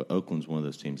sports market, but Oakland's one of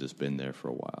those teams that's been there for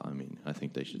a while. I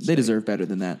think they should. They deserve better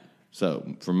than that.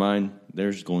 So for mine,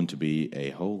 there's going to be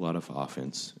a whole lot of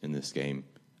offense in this game.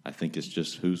 I think it's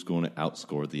just who's going to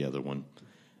outscore the other one.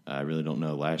 I really don't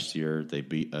know. Last year they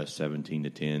beat us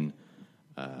 17-10.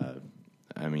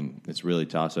 It's really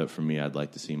toss-up for me. I'd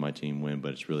like to see my team win,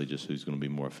 but it's really just who's going to be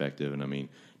more effective. And,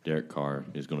 Derek Carr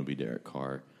is going to be Derek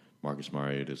Carr. Marcus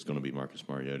Mariota is going to be Marcus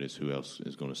Mariota. Who else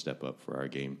is going to step up for our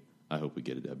game? I hope we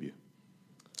get a W.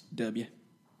 W.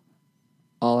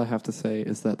 All I have to say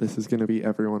is that this is going to be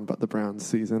everyone but the Browns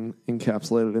season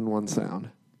encapsulated in one sound.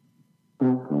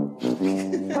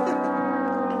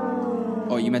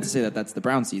 Oh, you meant to say that's the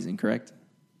Brown season, correct?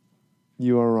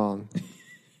 You are wrong.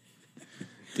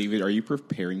 David, are you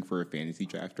preparing for a fantasy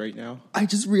draft right now? I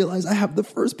just realized I have the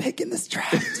first pick in this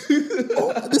draft.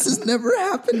 This has never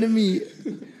happened to me.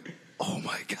 Oh,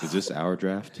 my God. Is this our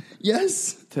draft?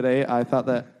 Yes. Today, I thought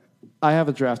that I have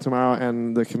a draft tomorrow,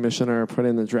 and the commissioner put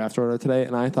in the draft order today,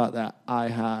 and I thought that I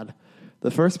had the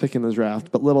first pick in the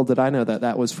draft, but little did I know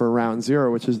that was for round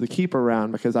 0, which is the keeper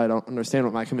round, because I don't understand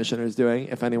what my commissioner is doing.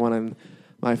 If anyone in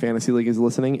my fantasy league is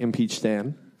listening, impeach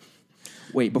Stan.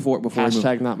 Wait, before we move,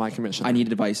 Hashtag not my commissioner. I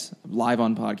need advice. Live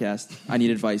on podcast. I need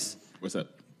advice. What's up?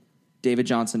 David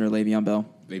Johnson or Le'Veon Bell?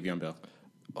 Le'Veon Bell.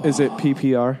 Is it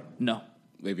PPR? No.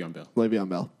 Le'Veon Bell. Le'Veon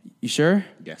Bell. You sure?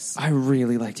 Yes. I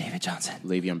really like David Johnson.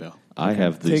 Le'Veon Bell. I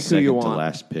have the Take who you second to want.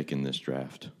 last pick in this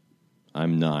draft.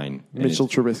 I'm 9. and Mitchell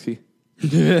Trubisky.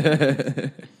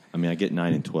 I get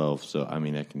 9 and 12, so I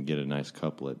can get a nice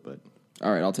couplet, but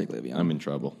All right, I'll take Le'Veon. I'm in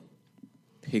trouble.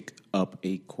 Pick up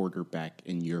a quarterback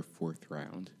in your 4th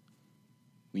round.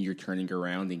 When you're turning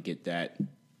around and get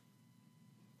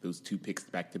those 2 picks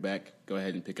back to back, go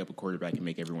ahead and pick up a quarterback and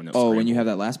make everyone else. when you have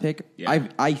that last pick? Yeah.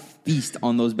 I feast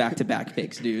on those back-to-back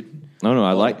picks, dude. No,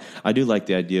 I do like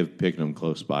the idea of picking them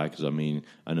close by because I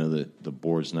know that the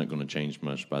board's not going to change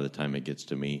much by the time it gets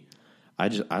to me.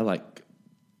 I like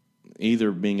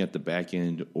either being at the back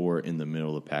end or in the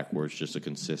middle of the pack where it's just a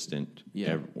consistent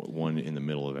one in the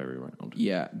middle of every round.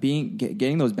 Yeah,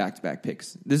 getting those back-to-back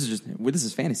picks. This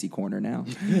is fantasy corner now.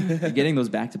 Getting those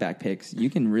back-to-back picks, you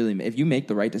can really, if you make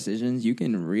the right decisions, you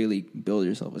can really build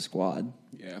yourself a squad.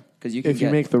 Yeah. Because you can. If you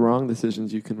make the wrong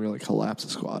decisions, you can really collapse a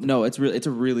squad. No, it's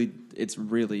really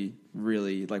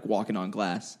like walking on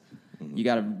glass. You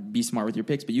got to be smart with your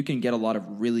picks, but you can get a lot of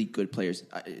really good players.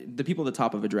 The people at the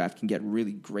top of a draft can get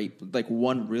really great, like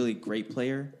one really great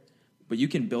player, but you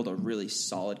can build a really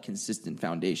solid, consistent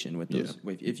foundation with those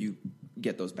if you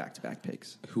get those back-to-back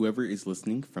picks. Whoever is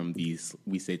listening from the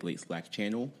We Say Late Slack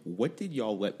channel, what did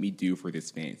y'all let me do for this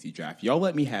fantasy draft? Y'all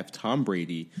let me have Tom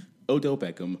Brady, Odell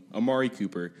Beckham, Amari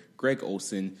Cooper, Greg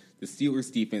Olsen, the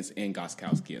Steelers defense, and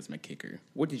Gostkowski as my kicker.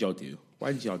 What did y'all do?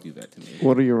 Why did y'all do that to me?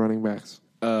 What are your running backs?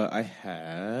 I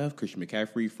have Christian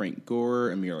McCaffrey, Frank Gore,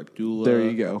 Amir Abdullah. There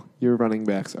you go. Your running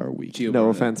backs are weak. No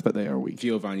offense, but they are weak.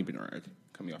 Giovanni Bernard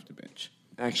coming off the bench.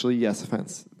 Actually, yes,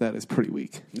 offense. That is pretty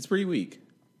weak. It's pretty weak.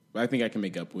 But I think I can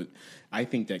make up with. I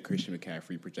think that Christian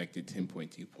McCaffrey projected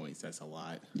 10.2 points. That's a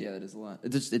lot. Yeah, that is a lot.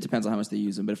 It depends on how much they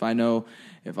use him. But if I know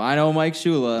Mike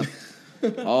Shula,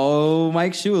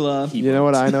 Mike Shula, You know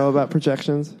what I know about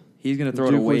projections? he's going to throw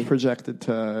it Duke away. was projected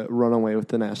to run away with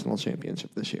the national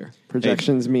championship this year.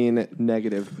 Projections mean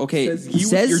negative. Okay,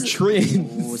 Says your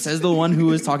trends. Says the one who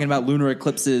was talking about lunar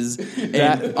eclipses and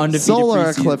That undefeated solar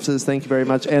preseason. eclipses, thank you very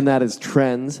much. And that is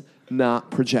trends, not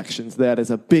projections. That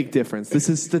is a big difference. This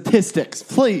is statistics,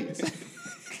 please.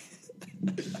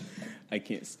 I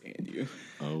can't stand you.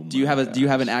 Oh Do you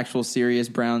have an actual serious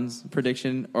Browns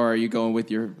prediction, or are you going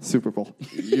with your Super Bowl.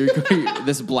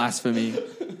 this blasphemy?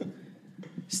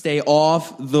 Stay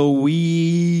off the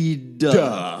weed.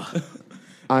 I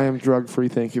am drug free,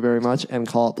 thank you very much, and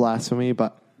call it blasphemy,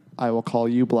 but I will call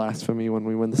you blasphemy when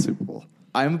we win the Super Bowl.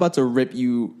 I'm about to rip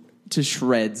you to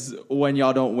shreds when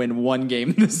y'all don't win one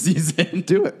game this season.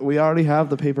 Do it. We already have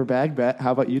the paper bag bet.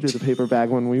 How about you do the paper bag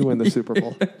when we win the Super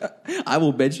Bowl? I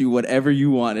will bet you whatever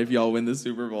you want if y'all win the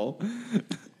Super Bowl.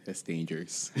 That's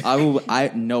dangerous.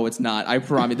 No, it's not. I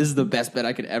promise. This is the best bet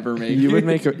I could ever make. You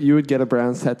would get a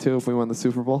Browns tattoo if we won the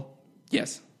Super Bowl?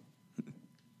 Yes.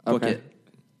 Book Okay. it.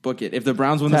 Book it. If the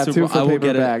Browns win the Tattoo Super Bowl, for I will paper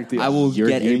get bag it. deal. I will You're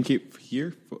get hearing a. it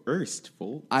here first,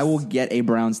 folks. I will get a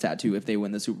Browns tattoo if they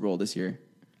win the Super Bowl this year.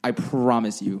 I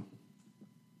promise you.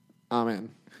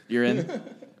 Amen. You're in.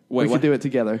 We Wait, could do it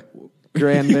together.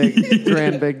 Grand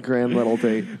big, grand little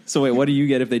date. So wait, what do you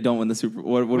get if they don't win the Super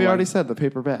Bowl? What We do I- already said the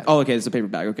paper bag. Oh, okay. It's a paper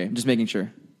bag. Okay, just making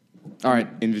sure. All right,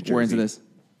 In the we're into jersey. this.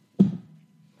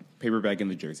 Paper bag in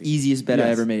the jersey. Easiest bet I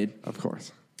Yes. ever made. Of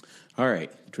course. All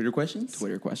right. Twitter questions?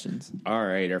 Twitter questions. All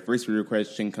right. Our first Twitter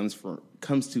question comes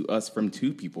to us from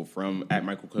two people, from at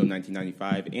Michael Cole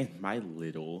 1995 and my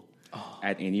little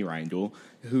at Annie Reindl,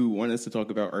 who want us to talk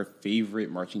about our favorite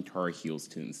Marching Tar Heels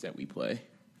tunes that we play.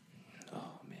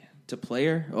 Oh man, to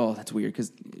player? Oh, that's weird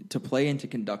because to play and to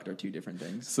conduct are two different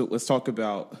things. So let's talk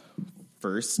about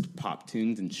first pop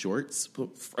tunes and shorts.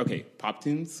 Okay, pop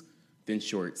tunes, then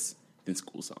shorts, then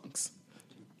school songs.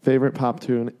 Favorite pop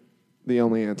tune? The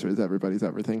only answer is Everybody's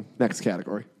Everything. Next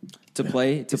category. To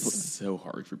play, It's so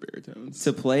hard for baritones.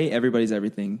 to play, everybody's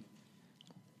everything.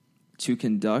 To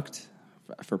conduct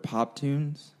for pop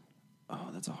tunes, oh,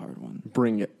 that's a hard one.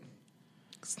 Bring it.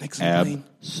 Snakes on a plane.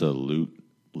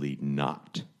 Absolutely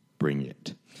not. Bring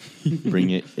it.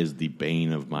 Bring it is the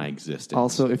bane of my existence.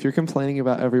 Also, if you're complaining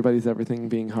about Everybody's Everything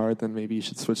being hard, then maybe you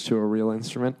should switch to a real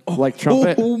instrument, like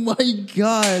trumpet. Oh my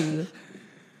god!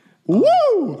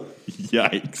 Woo!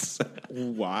 Yikes.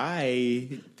 Why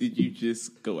did you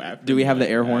just go after Do we me have the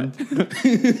like air that?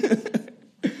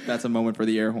 horn? That's a moment for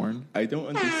the air horn. I don't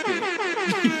understand.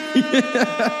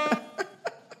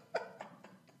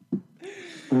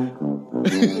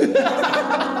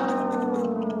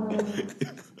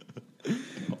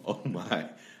 Oh, my.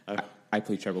 I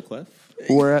play treble clef.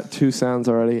 We're at 2 sounds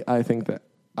already. I think that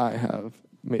I have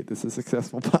made this a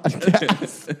successful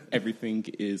podcast. Everything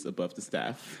is above the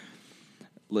staff.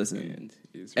 Listen, And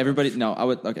is everybody. No, I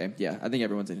would. Okay, yeah, I think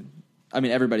everyone's in. I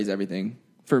mean, everybody's everything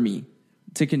for me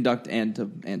to conduct and to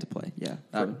play. Yeah,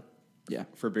 yeah.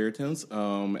 For baritones,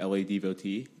 LA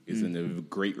Devotee is in a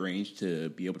great range to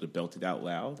be able to belt it out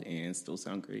loud and still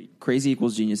sound great. Crazy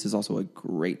Equals Genius is also a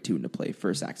great tune to play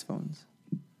for saxophones.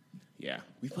 Yeah,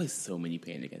 we play so many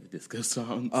Panic at the Disco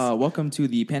songs. Welcome to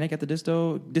the Panic at the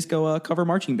Disco cover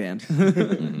marching band.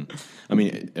 I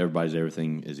mean, Everybody's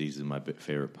Everything is easily my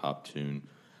favorite pop tune.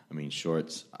 I mean,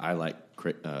 shorts, I like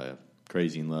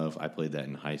Crazy in Love. I played that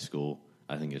in high school.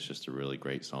 I think it's just a really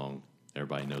great song.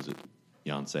 Everybody knows it.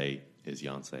 Beyonce is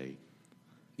Beyonce.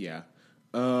 Yeah.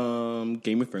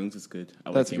 Game of Thrones is good. I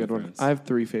like That's a Game good of one. Thrones. I have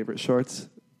 3 favorite shorts.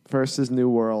 First is New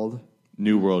World.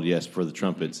 New World, yes, for the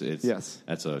trumpets. It's, Yes.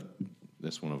 That's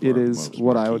one of It our is most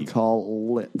what I marquee. would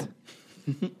call lit.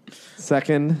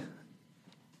 Second.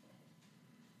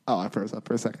 Oh, I froze up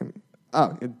for a second.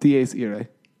 Oh, Dies Irae.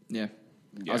 Yeah.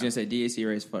 Yeah. I was going to say DAC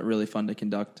Ray is really fun to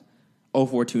conduct.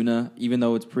 04 Tuna, even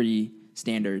though it's pretty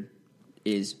standard,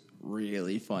 is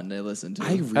really fun to listen to.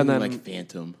 I really And then- like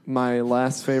Phantom. My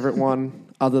last favorite one,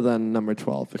 other than number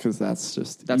 12, because that's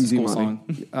just That's a easy school money.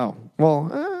 song. Oh, well,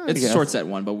 I It's a guess. short set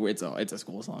one, but it's a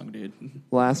school song, dude.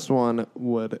 Last one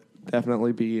would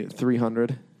definitely be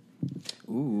 300,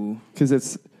 Ooh. because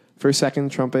it's for second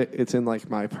trumpet. It's in like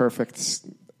my perfect.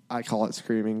 I call it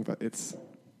screaming, but it's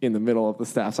in the middle of the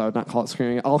staff, so I would not call it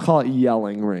screaming. I'll call it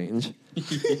yelling range.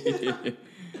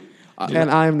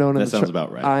 And I am known. That in the sounds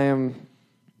about right. I am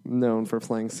known for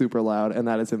playing super loud, and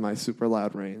that is in my super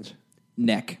loud range.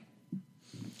 Neck.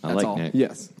 I That's like all. Nick.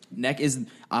 Yes. Neck is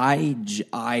I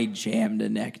jammed a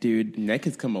neck, dude. Neck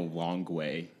has come a long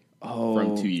way Oh.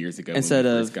 from 2 years ago Instead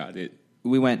when we of- first got it.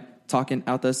 We went talking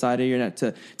out the side of your neck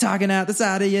to talking out the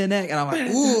side of your neck, and I'm like,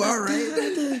 ooh, all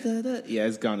right. Yeah,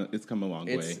 it's come a long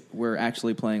way. We're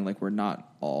actually playing like we're not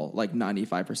all like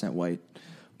 95% white.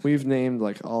 We've named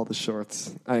like all the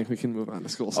shorts. I think we can move on to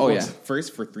school. Oh, songs. yeah.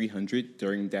 First, for 300,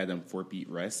 during that 4-beat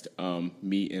rest,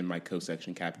 me and my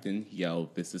co-section captain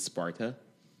yelled, "This is Sparta."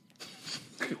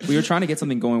 We were trying to get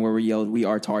something going where we yelled, "We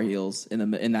are Tar Heels"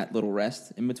 in that little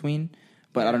rest in between,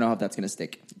 but I don't know if that's gonna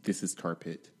stick. This is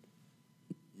carpet.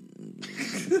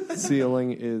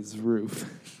 Ceiling is roof.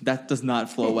 That does not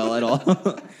flow well at all.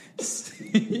 I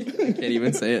can't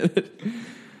even say it.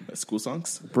 School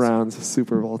songs? Browns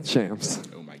Super Bowl champs.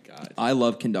 Oh my god. I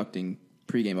love conducting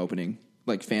pregame opening,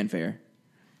 like fanfare.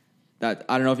 That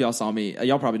I don't know if y'all saw me.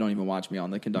 Y'all probably don't even watch me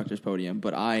on the conductor's podium,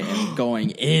 but I am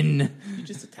going in. You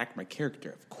just attacked my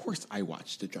character. Of course I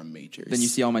watched the drum majors. Then you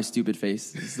see all my stupid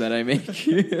faces that I make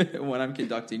when I'm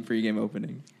conducting pregame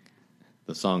opening.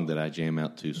 The song that I jam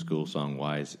out to school song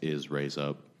wise is Raise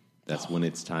Up. That's when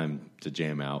it's time to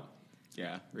jam out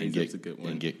Yeah, and Raise Up's a good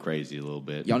one. and get crazy a little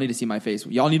bit. Y'all need to see my face.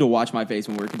 Y'all need to watch my face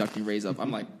when we're conducting Raise Up.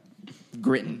 I'm like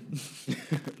gritting.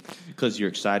 Because you're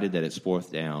excited that it's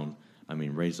fourth down. I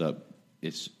mean, Raise Up,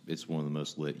 it's one of the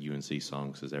most lit UNC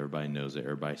songs because everybody knows it,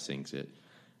 everybody sings it.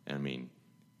 I mean,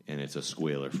 and it's a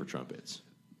squealer for trumpets.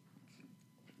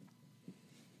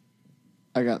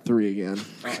 I got 3 again.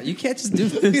 You can't just do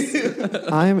this.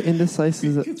 I am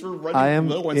indecisive. Because we're running I am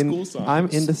low on school songs. I'm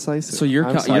indecisive. So you're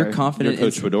I'm you're sorry. You're confident.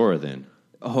 Coach in, Fedora then.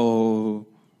 oh,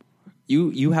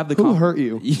 you have the Who hurt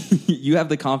you? You have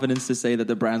the confidence to say that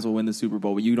the Browns will win the Super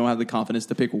Bowl, but you don't have the confidence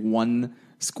to pick one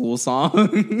school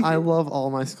song. I love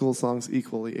all my school songs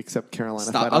equally except Carolina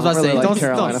Stop! Fight. I was about to say, really like don't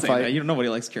Carolina say Fight. that. You nobody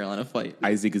likes Carolina Fight.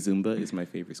 Isaac Azumba is my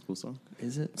favorite school song.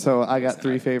 Is it? So I got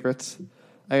 3 favorites.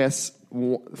 I guess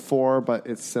 4, but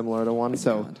it's similar to one.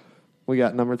 So God. we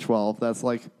got number 12. That's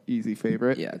like easy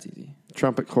favorite. Yeah, it's easy.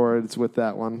 Trumpet chords with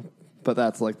that one, but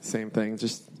that's like the same thing,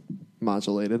 just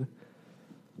modulated.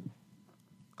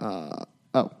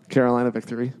 Carolina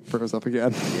Victory froze up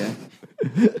again.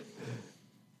 Yeah,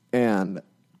 And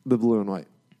the blue and white.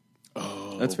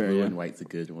 Oh, That's fair, Blue yeah. and White's a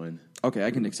good one. okay, I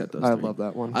can accept those. I 3. love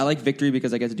that one. I like Victory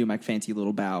because I get to do my fancy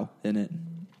little bow in it.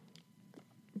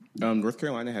 North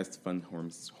Carolina has fun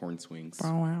horn swings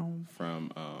Wow.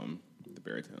 from the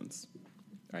baritones.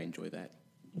 I enjoy that.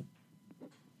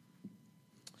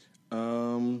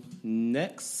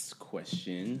 Next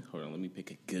question. Hold on, let me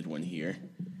pick a good one here.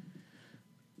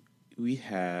 We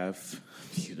have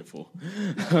beautiful.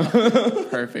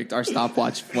 Perfect. Our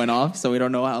stopwatch went off, so we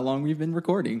don't know how long we've been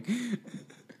recording.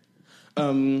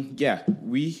 Yeah,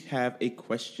 we have a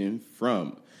question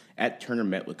from at Turner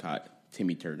Metlicott,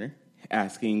 Timmy Turner,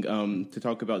 asking to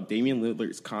talk about Damian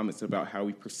Lillard's comments about how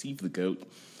we perceive the GOAT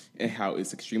and how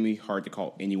it's extremely hard to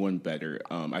call anyone better.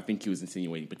 I think he was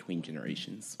insinuating between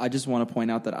generations. I just want to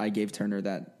point out that I gave Turner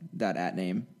that at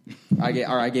name. I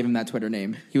gave him that Twitter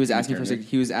name. He was asking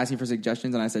for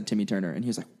suggestions, and I said Timmy Turner, and he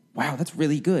was like, "Wow, that's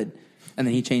really good." And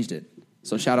then he changed it.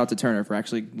 So shout out to Turner for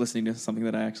actually listening to something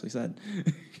that I actually said.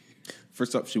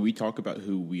 First up, should we talk about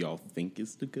who we all think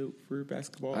is the GOAT for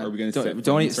basketball? Are we going to set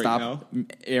don't votes right stop, now?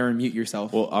 Aaron? Mute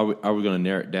yourself. Well, are we going to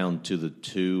narrow it down to the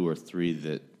 2 or 3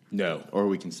 that? No. Or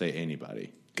we can say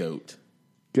anybody. GOAT.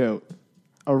 GOAT.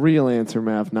 A real answer,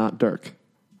 Mav, not Dirk.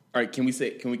 All right, can we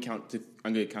count to?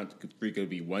 I'm going to count to 3. Going to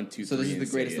be 1, 2, So 3. this is and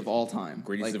the greatest say of it. all time.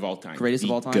 Greatest of all time. Greatest of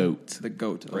The all time. GOAT. The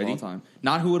GOAT of Ready? all time.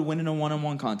 Not who would win in a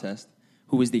one-on-one contest.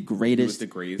 Who is the Who greatest is the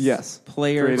greatest? Yes.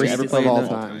 player to Greatest ever of play all in the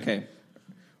time. Okay.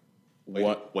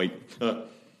 What? Wait.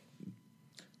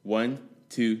 1,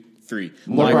 2, 3.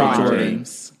 LeBron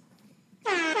James.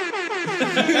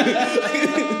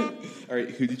 All right,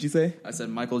 who did you say? I said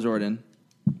Michael Jordan.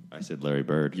 I said Larry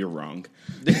Bird. You're wrong.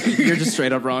 You're just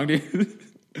straight up wrong, dude.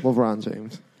 LeBron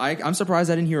James. I'm surprised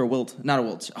I didn't hear a Wilt. Not a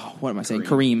Wilt. Oh, what am I saying?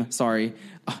 Kareem. Sorry.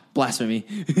 Blasphemy.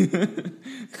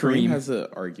 Kareem has an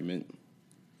argument.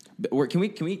 Can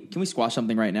we squash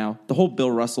something right now? The whole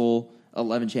Bill Russell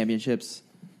 11 championships.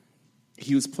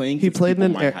 He was playing. He played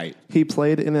in my height. he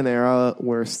played in an era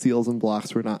where steals and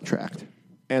blocks were not tracked,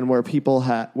 and where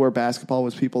basketball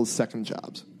was people's second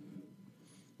jobs.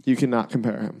 You cannot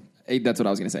compare him. Hey, that's what I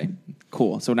was going to say.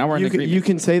 Cool. So now we're in agreement. You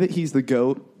can say that he's the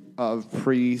GOAT of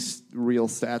pre-real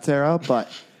stats era,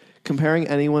 but comparing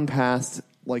anyone past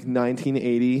like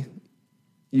 1980,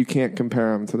 you can't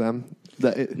compare him to them.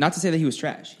 Not to say that he was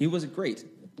trash. He was great.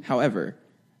 However,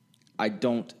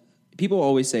 people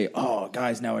always say, "Oh,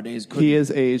 guys nowadays couldn't." He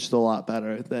has aged a lot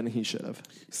better than he should have.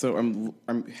 So I'm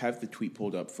have the tweet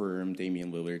pulled up for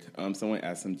Damian Lillard. Someone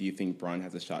asked him, "Do you think Bron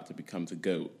has a shot to become the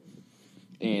GOAT?"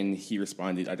 And he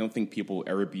responded, "I don't think people will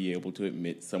ever be able to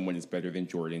admit someone is better than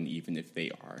Jordan, even if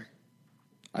they are."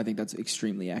 I think that's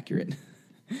extremely accurate.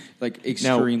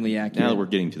 Extremely accurate. Now that we're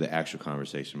getting to the actual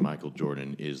conversation, Michael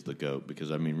Jordan is the GOAT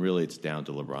because, I mean, really it's down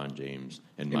to LeBron James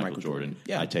and Michael Jordan.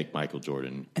 Yeah. I take Michael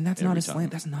Jordan. And that's every not a time.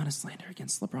 slander. That's not a slander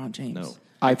against LeBron James. No.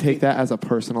 I take that as a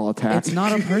personal attack. It's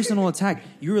not a personal attack.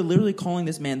 You are literally calling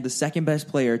this man the second best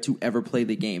player to ever play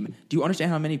the game. Do you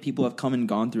understand how many people have come and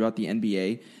gone throughout the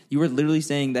NBA? You are literally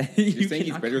saying that You're saying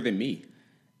he's better than me.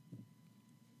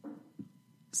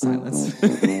 Silence.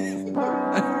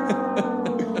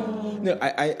 No,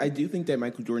 I do think that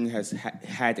Michael Jordan has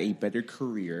had a better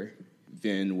career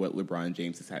than what LeBron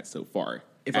James has had so far.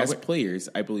 As players,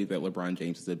 I believe that LeBron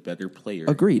James is a better player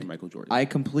Agreed. than Michael Jordan. I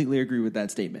completely agree with that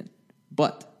statement.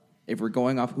 But if we're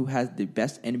going off who has the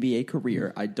best NBA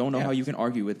career, I don't know how you can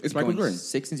argue with It's Michael Jordan.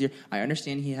 6-0. I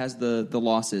understand he has the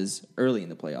losses early in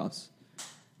the playoffs.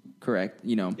 Correct.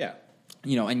 Yeah.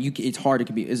 And it's hard to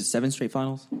compete. Is it 7 straight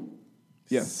finals?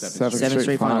 Yes, Seven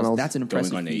straight finals. That's an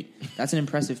impressive Going on feat. 8. That's an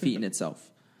impressive feat in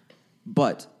itself.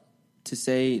 But to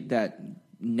say that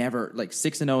never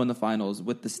 6-0 in the finals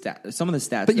with some of the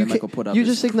stats But that Michael put up, you is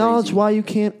just acknowledge crazy. why you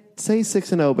can't say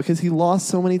 6-0 because he lost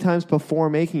so many times before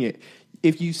making it.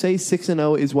 If you say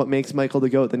 6-0 is what makes Michael the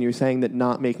GOAT, then you're saying that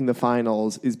not making the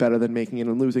finals is better than making it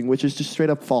and losing, which is just straight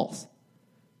up false.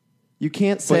 You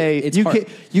can't say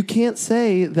you can't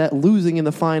say that losing in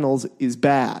the finals is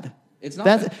bad. It's not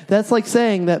bad. That's like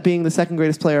saying that being the second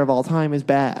greatest player of all time is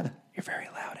bad. You're very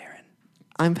loud, Aaron.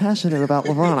 I'm passionate about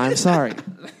LeBron. I'm sorry.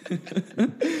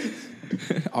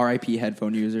 R.I.P.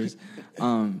 headphone users.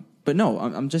 But no,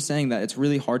 I'm just saying that it's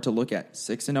really hard to look at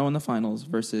 6-0 in the finals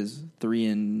versus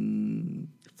 3-4.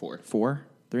 3-4.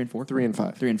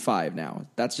 3-5. 3-5 now.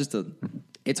 That's just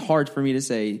it's hard for me to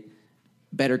say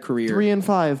better career.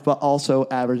 3-5, but also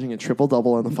averaging a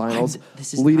triple-double in the finals,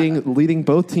 this is leading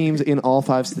both teams in all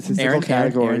 5 statistical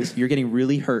categories. Aaron, you're getting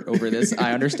really hurt over this.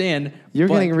 I understand. You're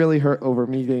but getting really hurt over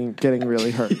me getting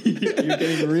really hurt. you're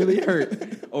getting really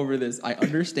hurt over this. I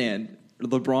understand.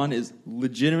 LeBron is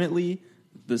legitimately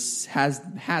has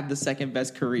had the second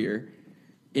best career,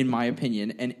 in my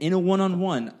opinion. And in a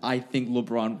one-on-one, I think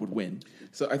LeBron would win.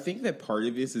 So I think that part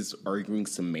of this is arguing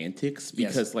semantics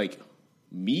because,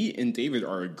 me and David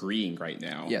are agreeing right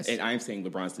now. Yes. And I'm saying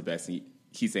LeBron's the best, and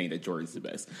he's saying that Jordan's the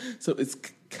best. So it's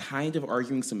kind of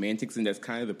arguing semantics, and that's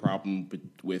kind of the problem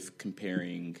with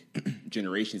comparing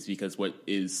generations because what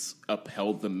is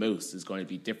upheld the most is going to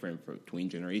be different between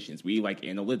generations. We like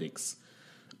analytics.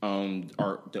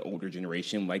 The older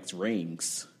generation likes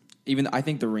rings. Even I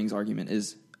think the rings argument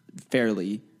is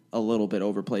fairly a little bit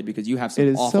overplayed because you have some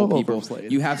It is awful so people.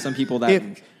 overplayed. You have some people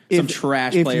that some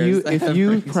trash players. If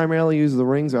you primarily use the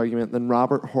rings argument, then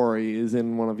Robert Horry is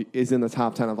in the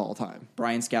top 10 of all time.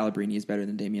 Brian Scalabrine is better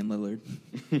than Damian Lillard.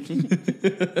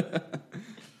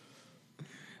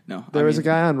 No, There was a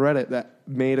guy on Reddit that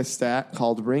made a stat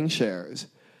called ring shares,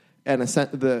 and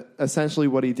essentially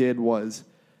what he did was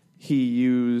he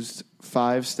used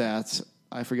 5 stats.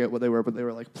 I forget what they were, but they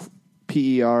were like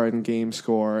PER and game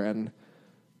score and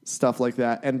stuff like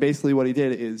that. And basically what he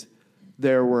did is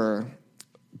there were,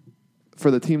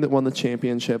 for the team that won the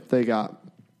championship, they got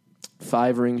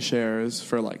 5 ring shares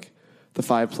for the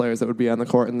 5 players that would be on the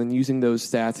court. And then using those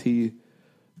stats, he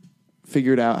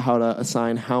figured out how to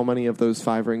assign how many of those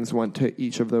 5 rings went to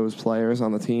each of those players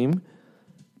on the team.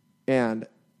 And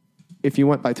if you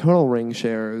went by total ring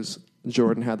shares,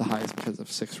 Jordan had the highest because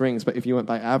of 6 rings. But if you went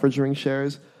by average ring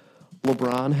shares,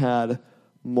 LeBron had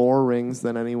more rings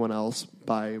than anyone else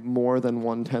by more than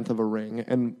 1/10 of a ring.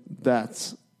 And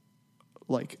that's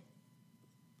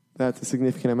a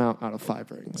significant amount out of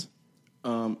 5 rings.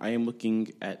 I am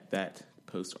looking at that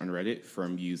post on Reddit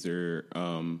from user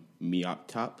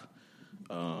Mioptop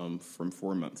from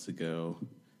 4 months ago.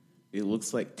 It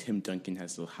looks like Tim Duncan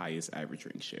has the highest average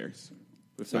ring shares.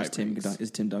 So is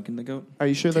Tim Duncan the GOAT? Are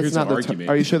you sure that's Here's not the the argument.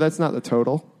 Are you sure that's not the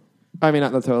total? I mean,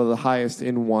 not the total. The highest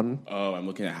in one. Oh, I'm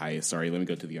looking at highest. Sorry, let me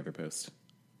go to the other post.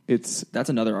 It's That's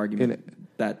another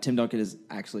argument. that Tim Duncan is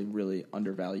actually really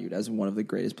undervalued as one of the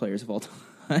greatest players of all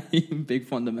time. Big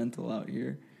fundamental out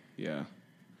here. Yeah.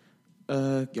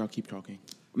 Y'all keep talking.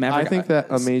 I think that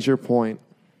a major point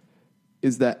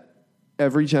is that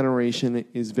every generation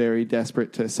is very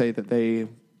desperate to say that they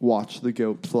watch the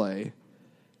GOAT play.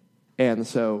 And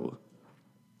so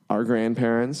our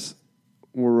grandparents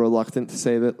were reluctant to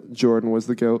say that Jordan was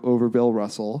the GOAT over Bill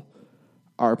Russell.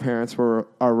 Our parents are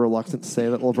reluctant to say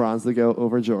that LeBron's the GOAT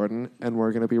over Jordan. And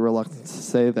we're going to be reluctant to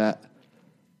say that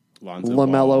Lonzo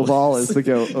LaMelo Ball is the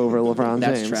GOAT over LeBron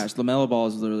That's James. trash. LaMelo Ball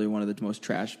is literally one of the most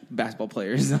trash basketball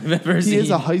players I've ever seen. He is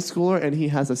a high schooler, and he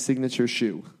has a signature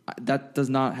shoe. That does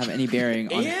not have any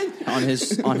bearing on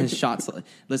his shots.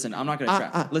 Listen, I'm not going to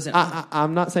try. Listen,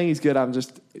 I'm not saying he's good. I'm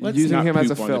just Let's using not him as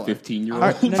a poop on the filler. 15-year-old.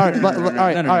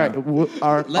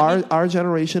 All No. right. Our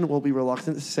generation will be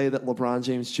reluctant to say that LeBron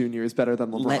James Jr. is better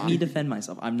than LeBron. let me defend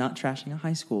myself. I'm not trashing a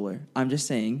high schooler. I'm just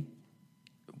saying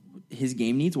his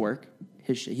game needs work.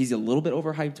 He's a little bit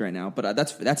overhyped right now, but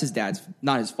that's his dad's,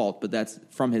 not his fault, but that's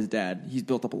from his dad. He's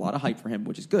built up a lot of hype for him,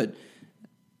 which is good.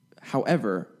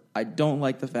 However, I don't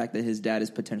like the fact that his dad is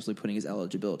potentially putting his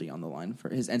eligibility on the line, for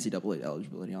his NCAA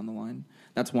eligibility on the line.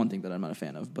 That's one thing that I'm not a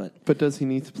fan of. But does he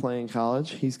need to play in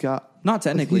college? He's got not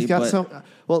technically. He's got but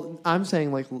Well, I'm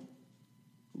saying like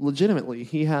legitimately,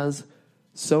 he has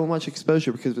so much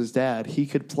exposure because of his dad. He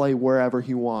could play wherever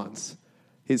he wants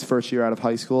his first year out of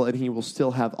high school, and he will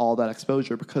still have all that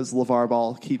exposure because LeVar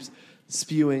Ball keeps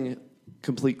spewing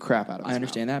complete crap out of him. I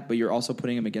understand that, but you're also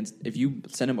putting him against. If you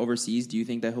send him overseas, do you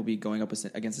think that he'll be going up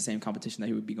against the same competition that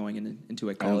he would be going into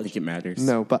at I don't college? think it matters.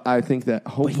 No, but I think that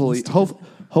hopefully,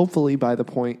 hopefully by the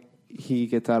point he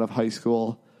gets out of high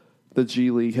school, the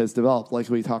G League has developed, like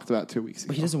we talked about 2 weeks ago.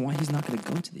 But he doesn't want. He's not going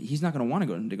to go to. He's not going to want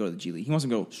to go to the G League. He wants to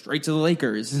go straight to the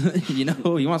Lakers. He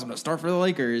wants him to start for the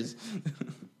Lakers.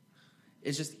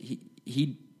 It's just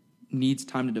he needs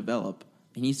time to develop.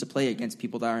 He needs to play against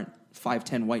people that aren't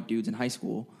 5'10" white dudes in high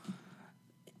school.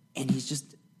 And he's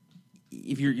just,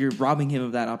 if you're robbing him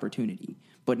of that opportunity.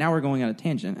 But now we're going on a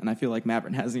tangent, and I feel like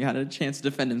Maverick hasn't had a chance to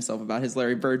defend himself about his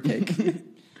Larry Bird pick.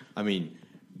 I mean,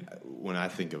 when I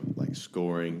think of like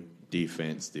scoring,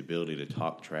 defense, the ability to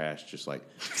talk trash, just like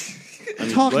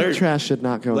Talking trash should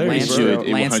not go. Larry Lance, Bird,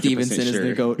 Lance 100% Stevenson is the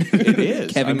sure. GOAT. It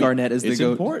is. Kevin Garnett is the it's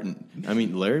GOAT. important. I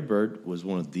mean, Larry Bird was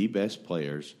one of the best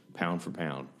players, pound for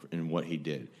pound, in what he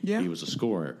did. Yeah. He was a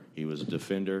scorer. He was a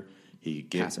defender.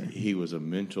 Passer. He was a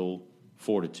mental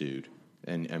fortitude.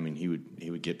 And I mean, he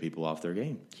would get people off their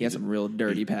game. He had some real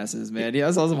dirty passes, man. Yeah,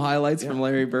 I saw some highlights from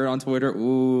Larry Bird on Twitter.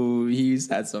 Ooh, he's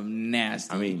had some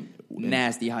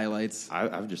nasty highlights.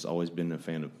 I've just always been a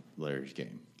fan of Larry's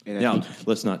game. And I Now, think-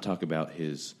 let's not talk about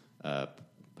his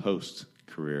post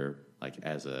career, like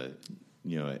as a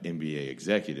an NBA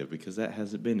executive, because that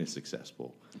hasn't been as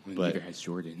successful. But Neither has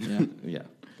Jordan. yeah,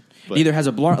 but Neither has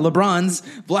LeBron's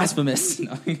blasphemous.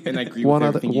 No. And I agree One with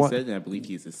other- everything one- he said, and I believe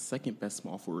he is the second best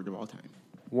small forward of all time.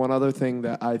 One other thing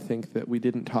that I think that we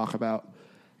didn't talk about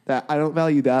that I don't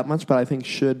value that much, but I think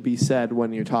should be said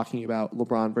when you're talking about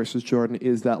LeBron versus Jordan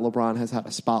is that LeBron has had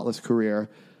a spotless career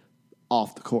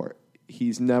off the court.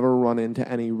 He's never run into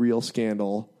any real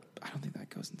scandal. I don't think that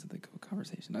goes into the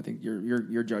conversation. I think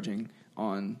you're judging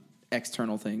on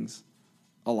external things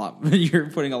a lot. You're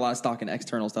putting a lot of stock in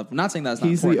external stuff. I'm not saying that's not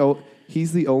important.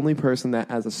 He's the only person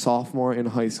that, as a sophomore in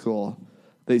high school,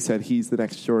 they said he's the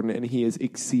next Jordan, and he has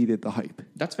exceeded the hype.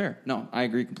 That's fair. No, I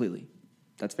agree completely.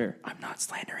 That's fair. I'm not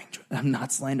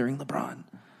slandering LeBron.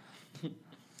 All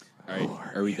right,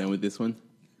 are we done with this one?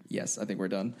 Yes, I think we're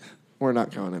done. We're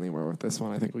not going anywhere with this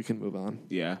one. I think we can move on.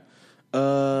 Yeah.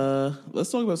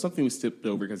 Let's talk about something we skipped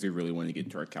over because we really want to get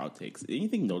into our cow takes.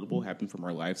 Anything notable happened from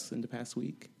our lives in the past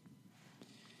week?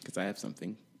 Because I have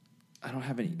something. I don't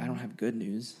have good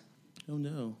news. Oh,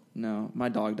 no. No, my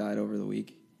dog died over the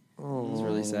week. It was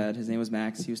really sad. His name was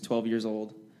Max. He was 12 years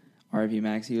old. R.I.P.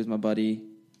 Max. He was my buddy.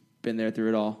 Been there through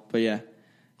it all. But yeah,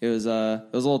 it was a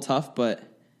little tough. But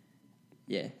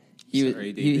yeah,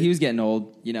 he was getting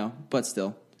old, But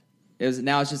still,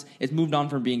 it's moved on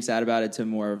from being sad about it to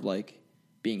more of like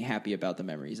being happy about the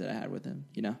memories that I had with him.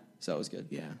 So it was good.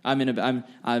 Yeah. I'm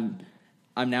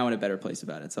now in a better place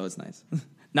about it. So it's nice.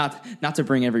 Not to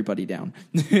bring everybody down.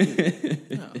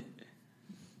 No.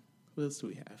 What else do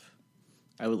we have?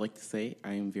 I would like to say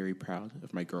I am very proud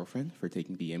of my girlfriend for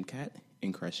taking the MCAT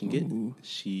and crushing it.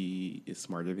 She is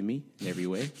smarter than me in every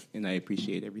way, and I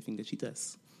appreciate everything that she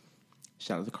does.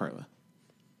 Shout out to Carla.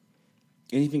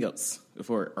 Anything else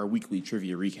before our weekly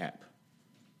trivia recap?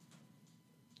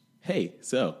 Hey,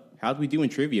 so how'd we do in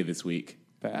trivia this week?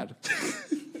 Bad.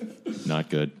 not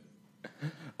good.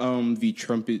 The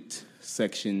trumpet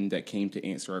section that came to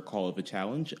answer our call of a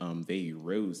challenge. They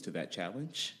rose to that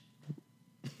challenge.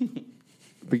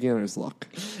 Beginner's luck.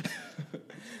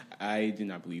 I do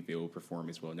not believe they will perform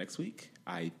as well next week.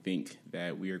 I think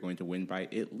that we are going to win by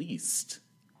at least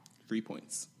 3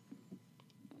 points.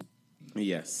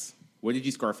 Yes. What did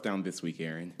you scarf down this week,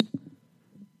 Aaron?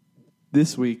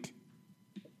 This week,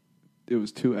 it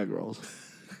was 2 egg rolls.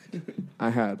 I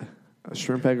had a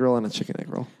shrimp egg roll and a chicken egg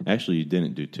roll. Actually, you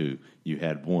didn't do 2. You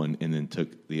had 1 and then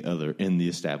took the other in the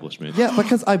establishment. Yeah,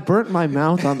 because I burnt my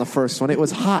mouth on the first one. It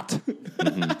was hot.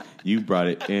 You brought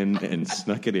it in and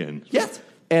snuck it in. Yes.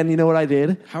 And you know what I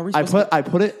did? How are we I supposed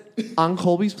put it on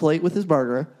Colby's plate with his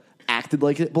burger, acted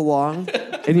like it belonged,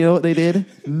 and you know what they did?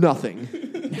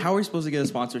 Nothing. How are we supposed to get a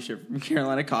sponsorship from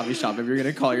Carolina Coffee Shop if you're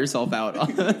going to call yourself out?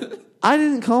 I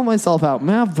didn't call myself out.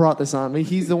 Mav brought this on me.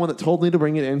 He's the one that told me to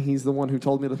bring it in. He's the one who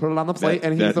told me to put it on the plate,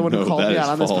 and he's the one who called me out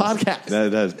on this podcast.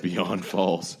 That is beyond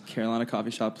false. Carolina Coffee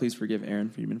Shop, please forgive Aaron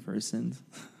Friedman for his sins.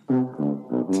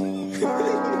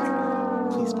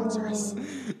 Please sponsor us.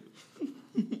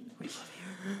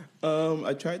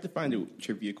 I tried to find a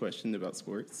trivia question about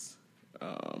sports.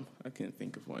 I couldn't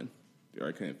think of one. Or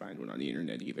I couldn't find one on the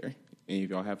internet either. Any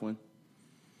of y'all have one?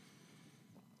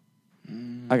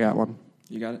 I got one.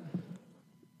 You got it?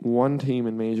 One team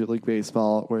in Major League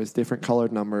Baseball wears different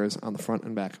colored numbers on the front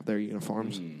and back of their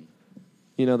uniforms.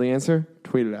 You know the answer?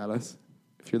 Tweet it at us.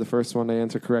 If you're the first one to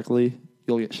answer correctly,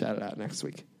 you'll get shouted out next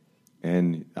week.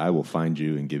 And I will find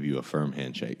you and give you a firm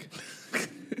handshake.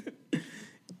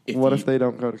 If they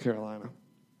don't go to Carolina?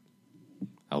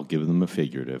 I'll give them a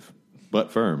figurative but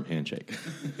firm handshake.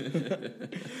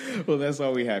 Well, that's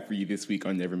all we have for you this week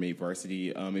on Never Made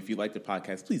Varsity. If you like the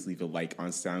podcast, please leave a like on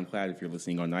SoundCloud. If you're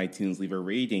listening on iTunes, leave a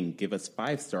rating. Give us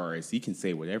 5 stars. You can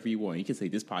say whatever you want. You can say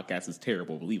this podcast is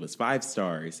terrible, but leave us 5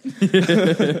 stars.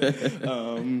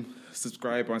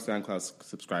 Subscribe on SoundCloud.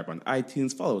 Subscribe on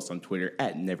iTunes. Follow us on Twitter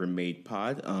at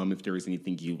NeverMadePod. If there was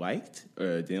anything you liked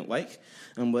or didn't like,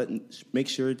 make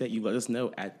sure that you let us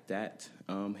know at that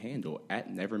handle, at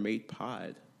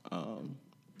NeverMadePod.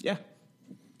 Yeah.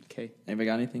 Okay. Anybody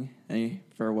got anything? Any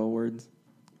farewell words?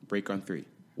 Break on 3.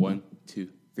 1, 2,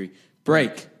 3.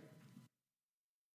 Break.